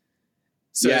chance?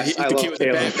 So yes, I love Caleb.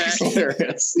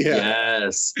 Hilarious. Yeah.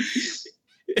 Yes.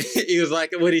 He was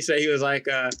like, what did he say? He was like,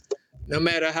 no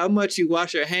matter how much you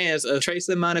wash your hands, a trace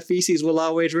amount of feces will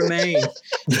always remain.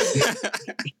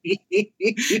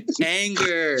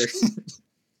 Anger.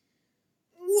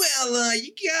 Well,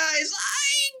 you guys,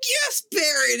 I guess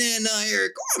Barrett and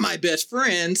Eric are my best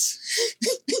friends.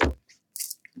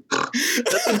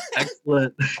 That's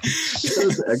excellent. That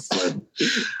was excellent.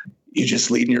 You just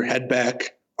lean your head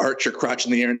back, arch your crotch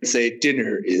in the air, and say,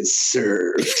 "Dinner is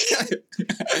served."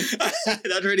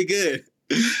 That's pretty good.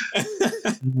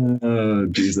 Oh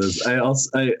Jesus!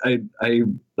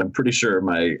 I'm pretty sure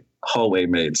my hallway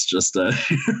mates just.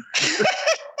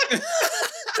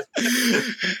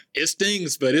 It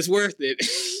stings, but it's worth it.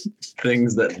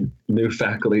 Things that new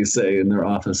faculty say in their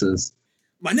offices.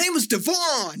 My name is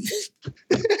Devon.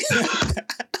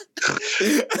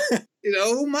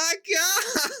 Oh my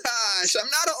gosh, I'm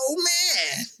not an old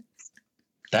man.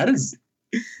 That is,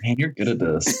 man, you're good at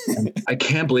this. I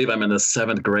can't believe I'm in the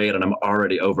 7th grade and I'm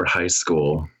already over high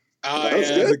school. Oh, that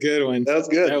was a good one. That was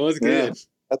good. That was good. Yeah.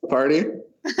 At the party?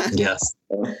 Yes.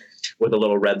 With a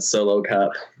little red Solo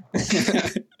cup.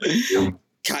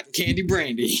 Cotton candy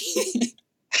brandy.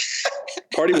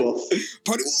 Party wolf.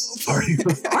 Party wolf. Party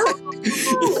wolf.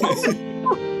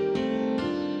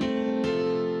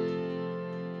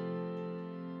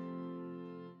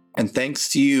 And thanks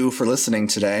to you for listening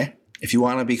today. If you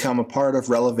want to become a part of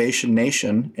Relevation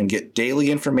Nation and get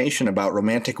daily information about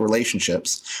romantic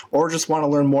relationships, or just want to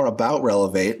learn more about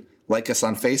Relevate, like us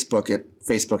on Facebook at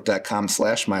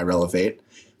facebook.com/myrelevate,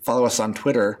 follow us on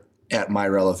Twitter at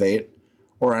myrelevate,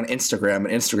 or on Instagram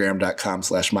at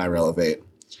instagram.com/myrelevate.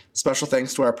 Special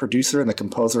thanks to our producer and the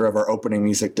composer of our opening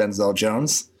music, Denzel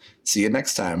Jones. See you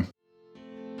next time.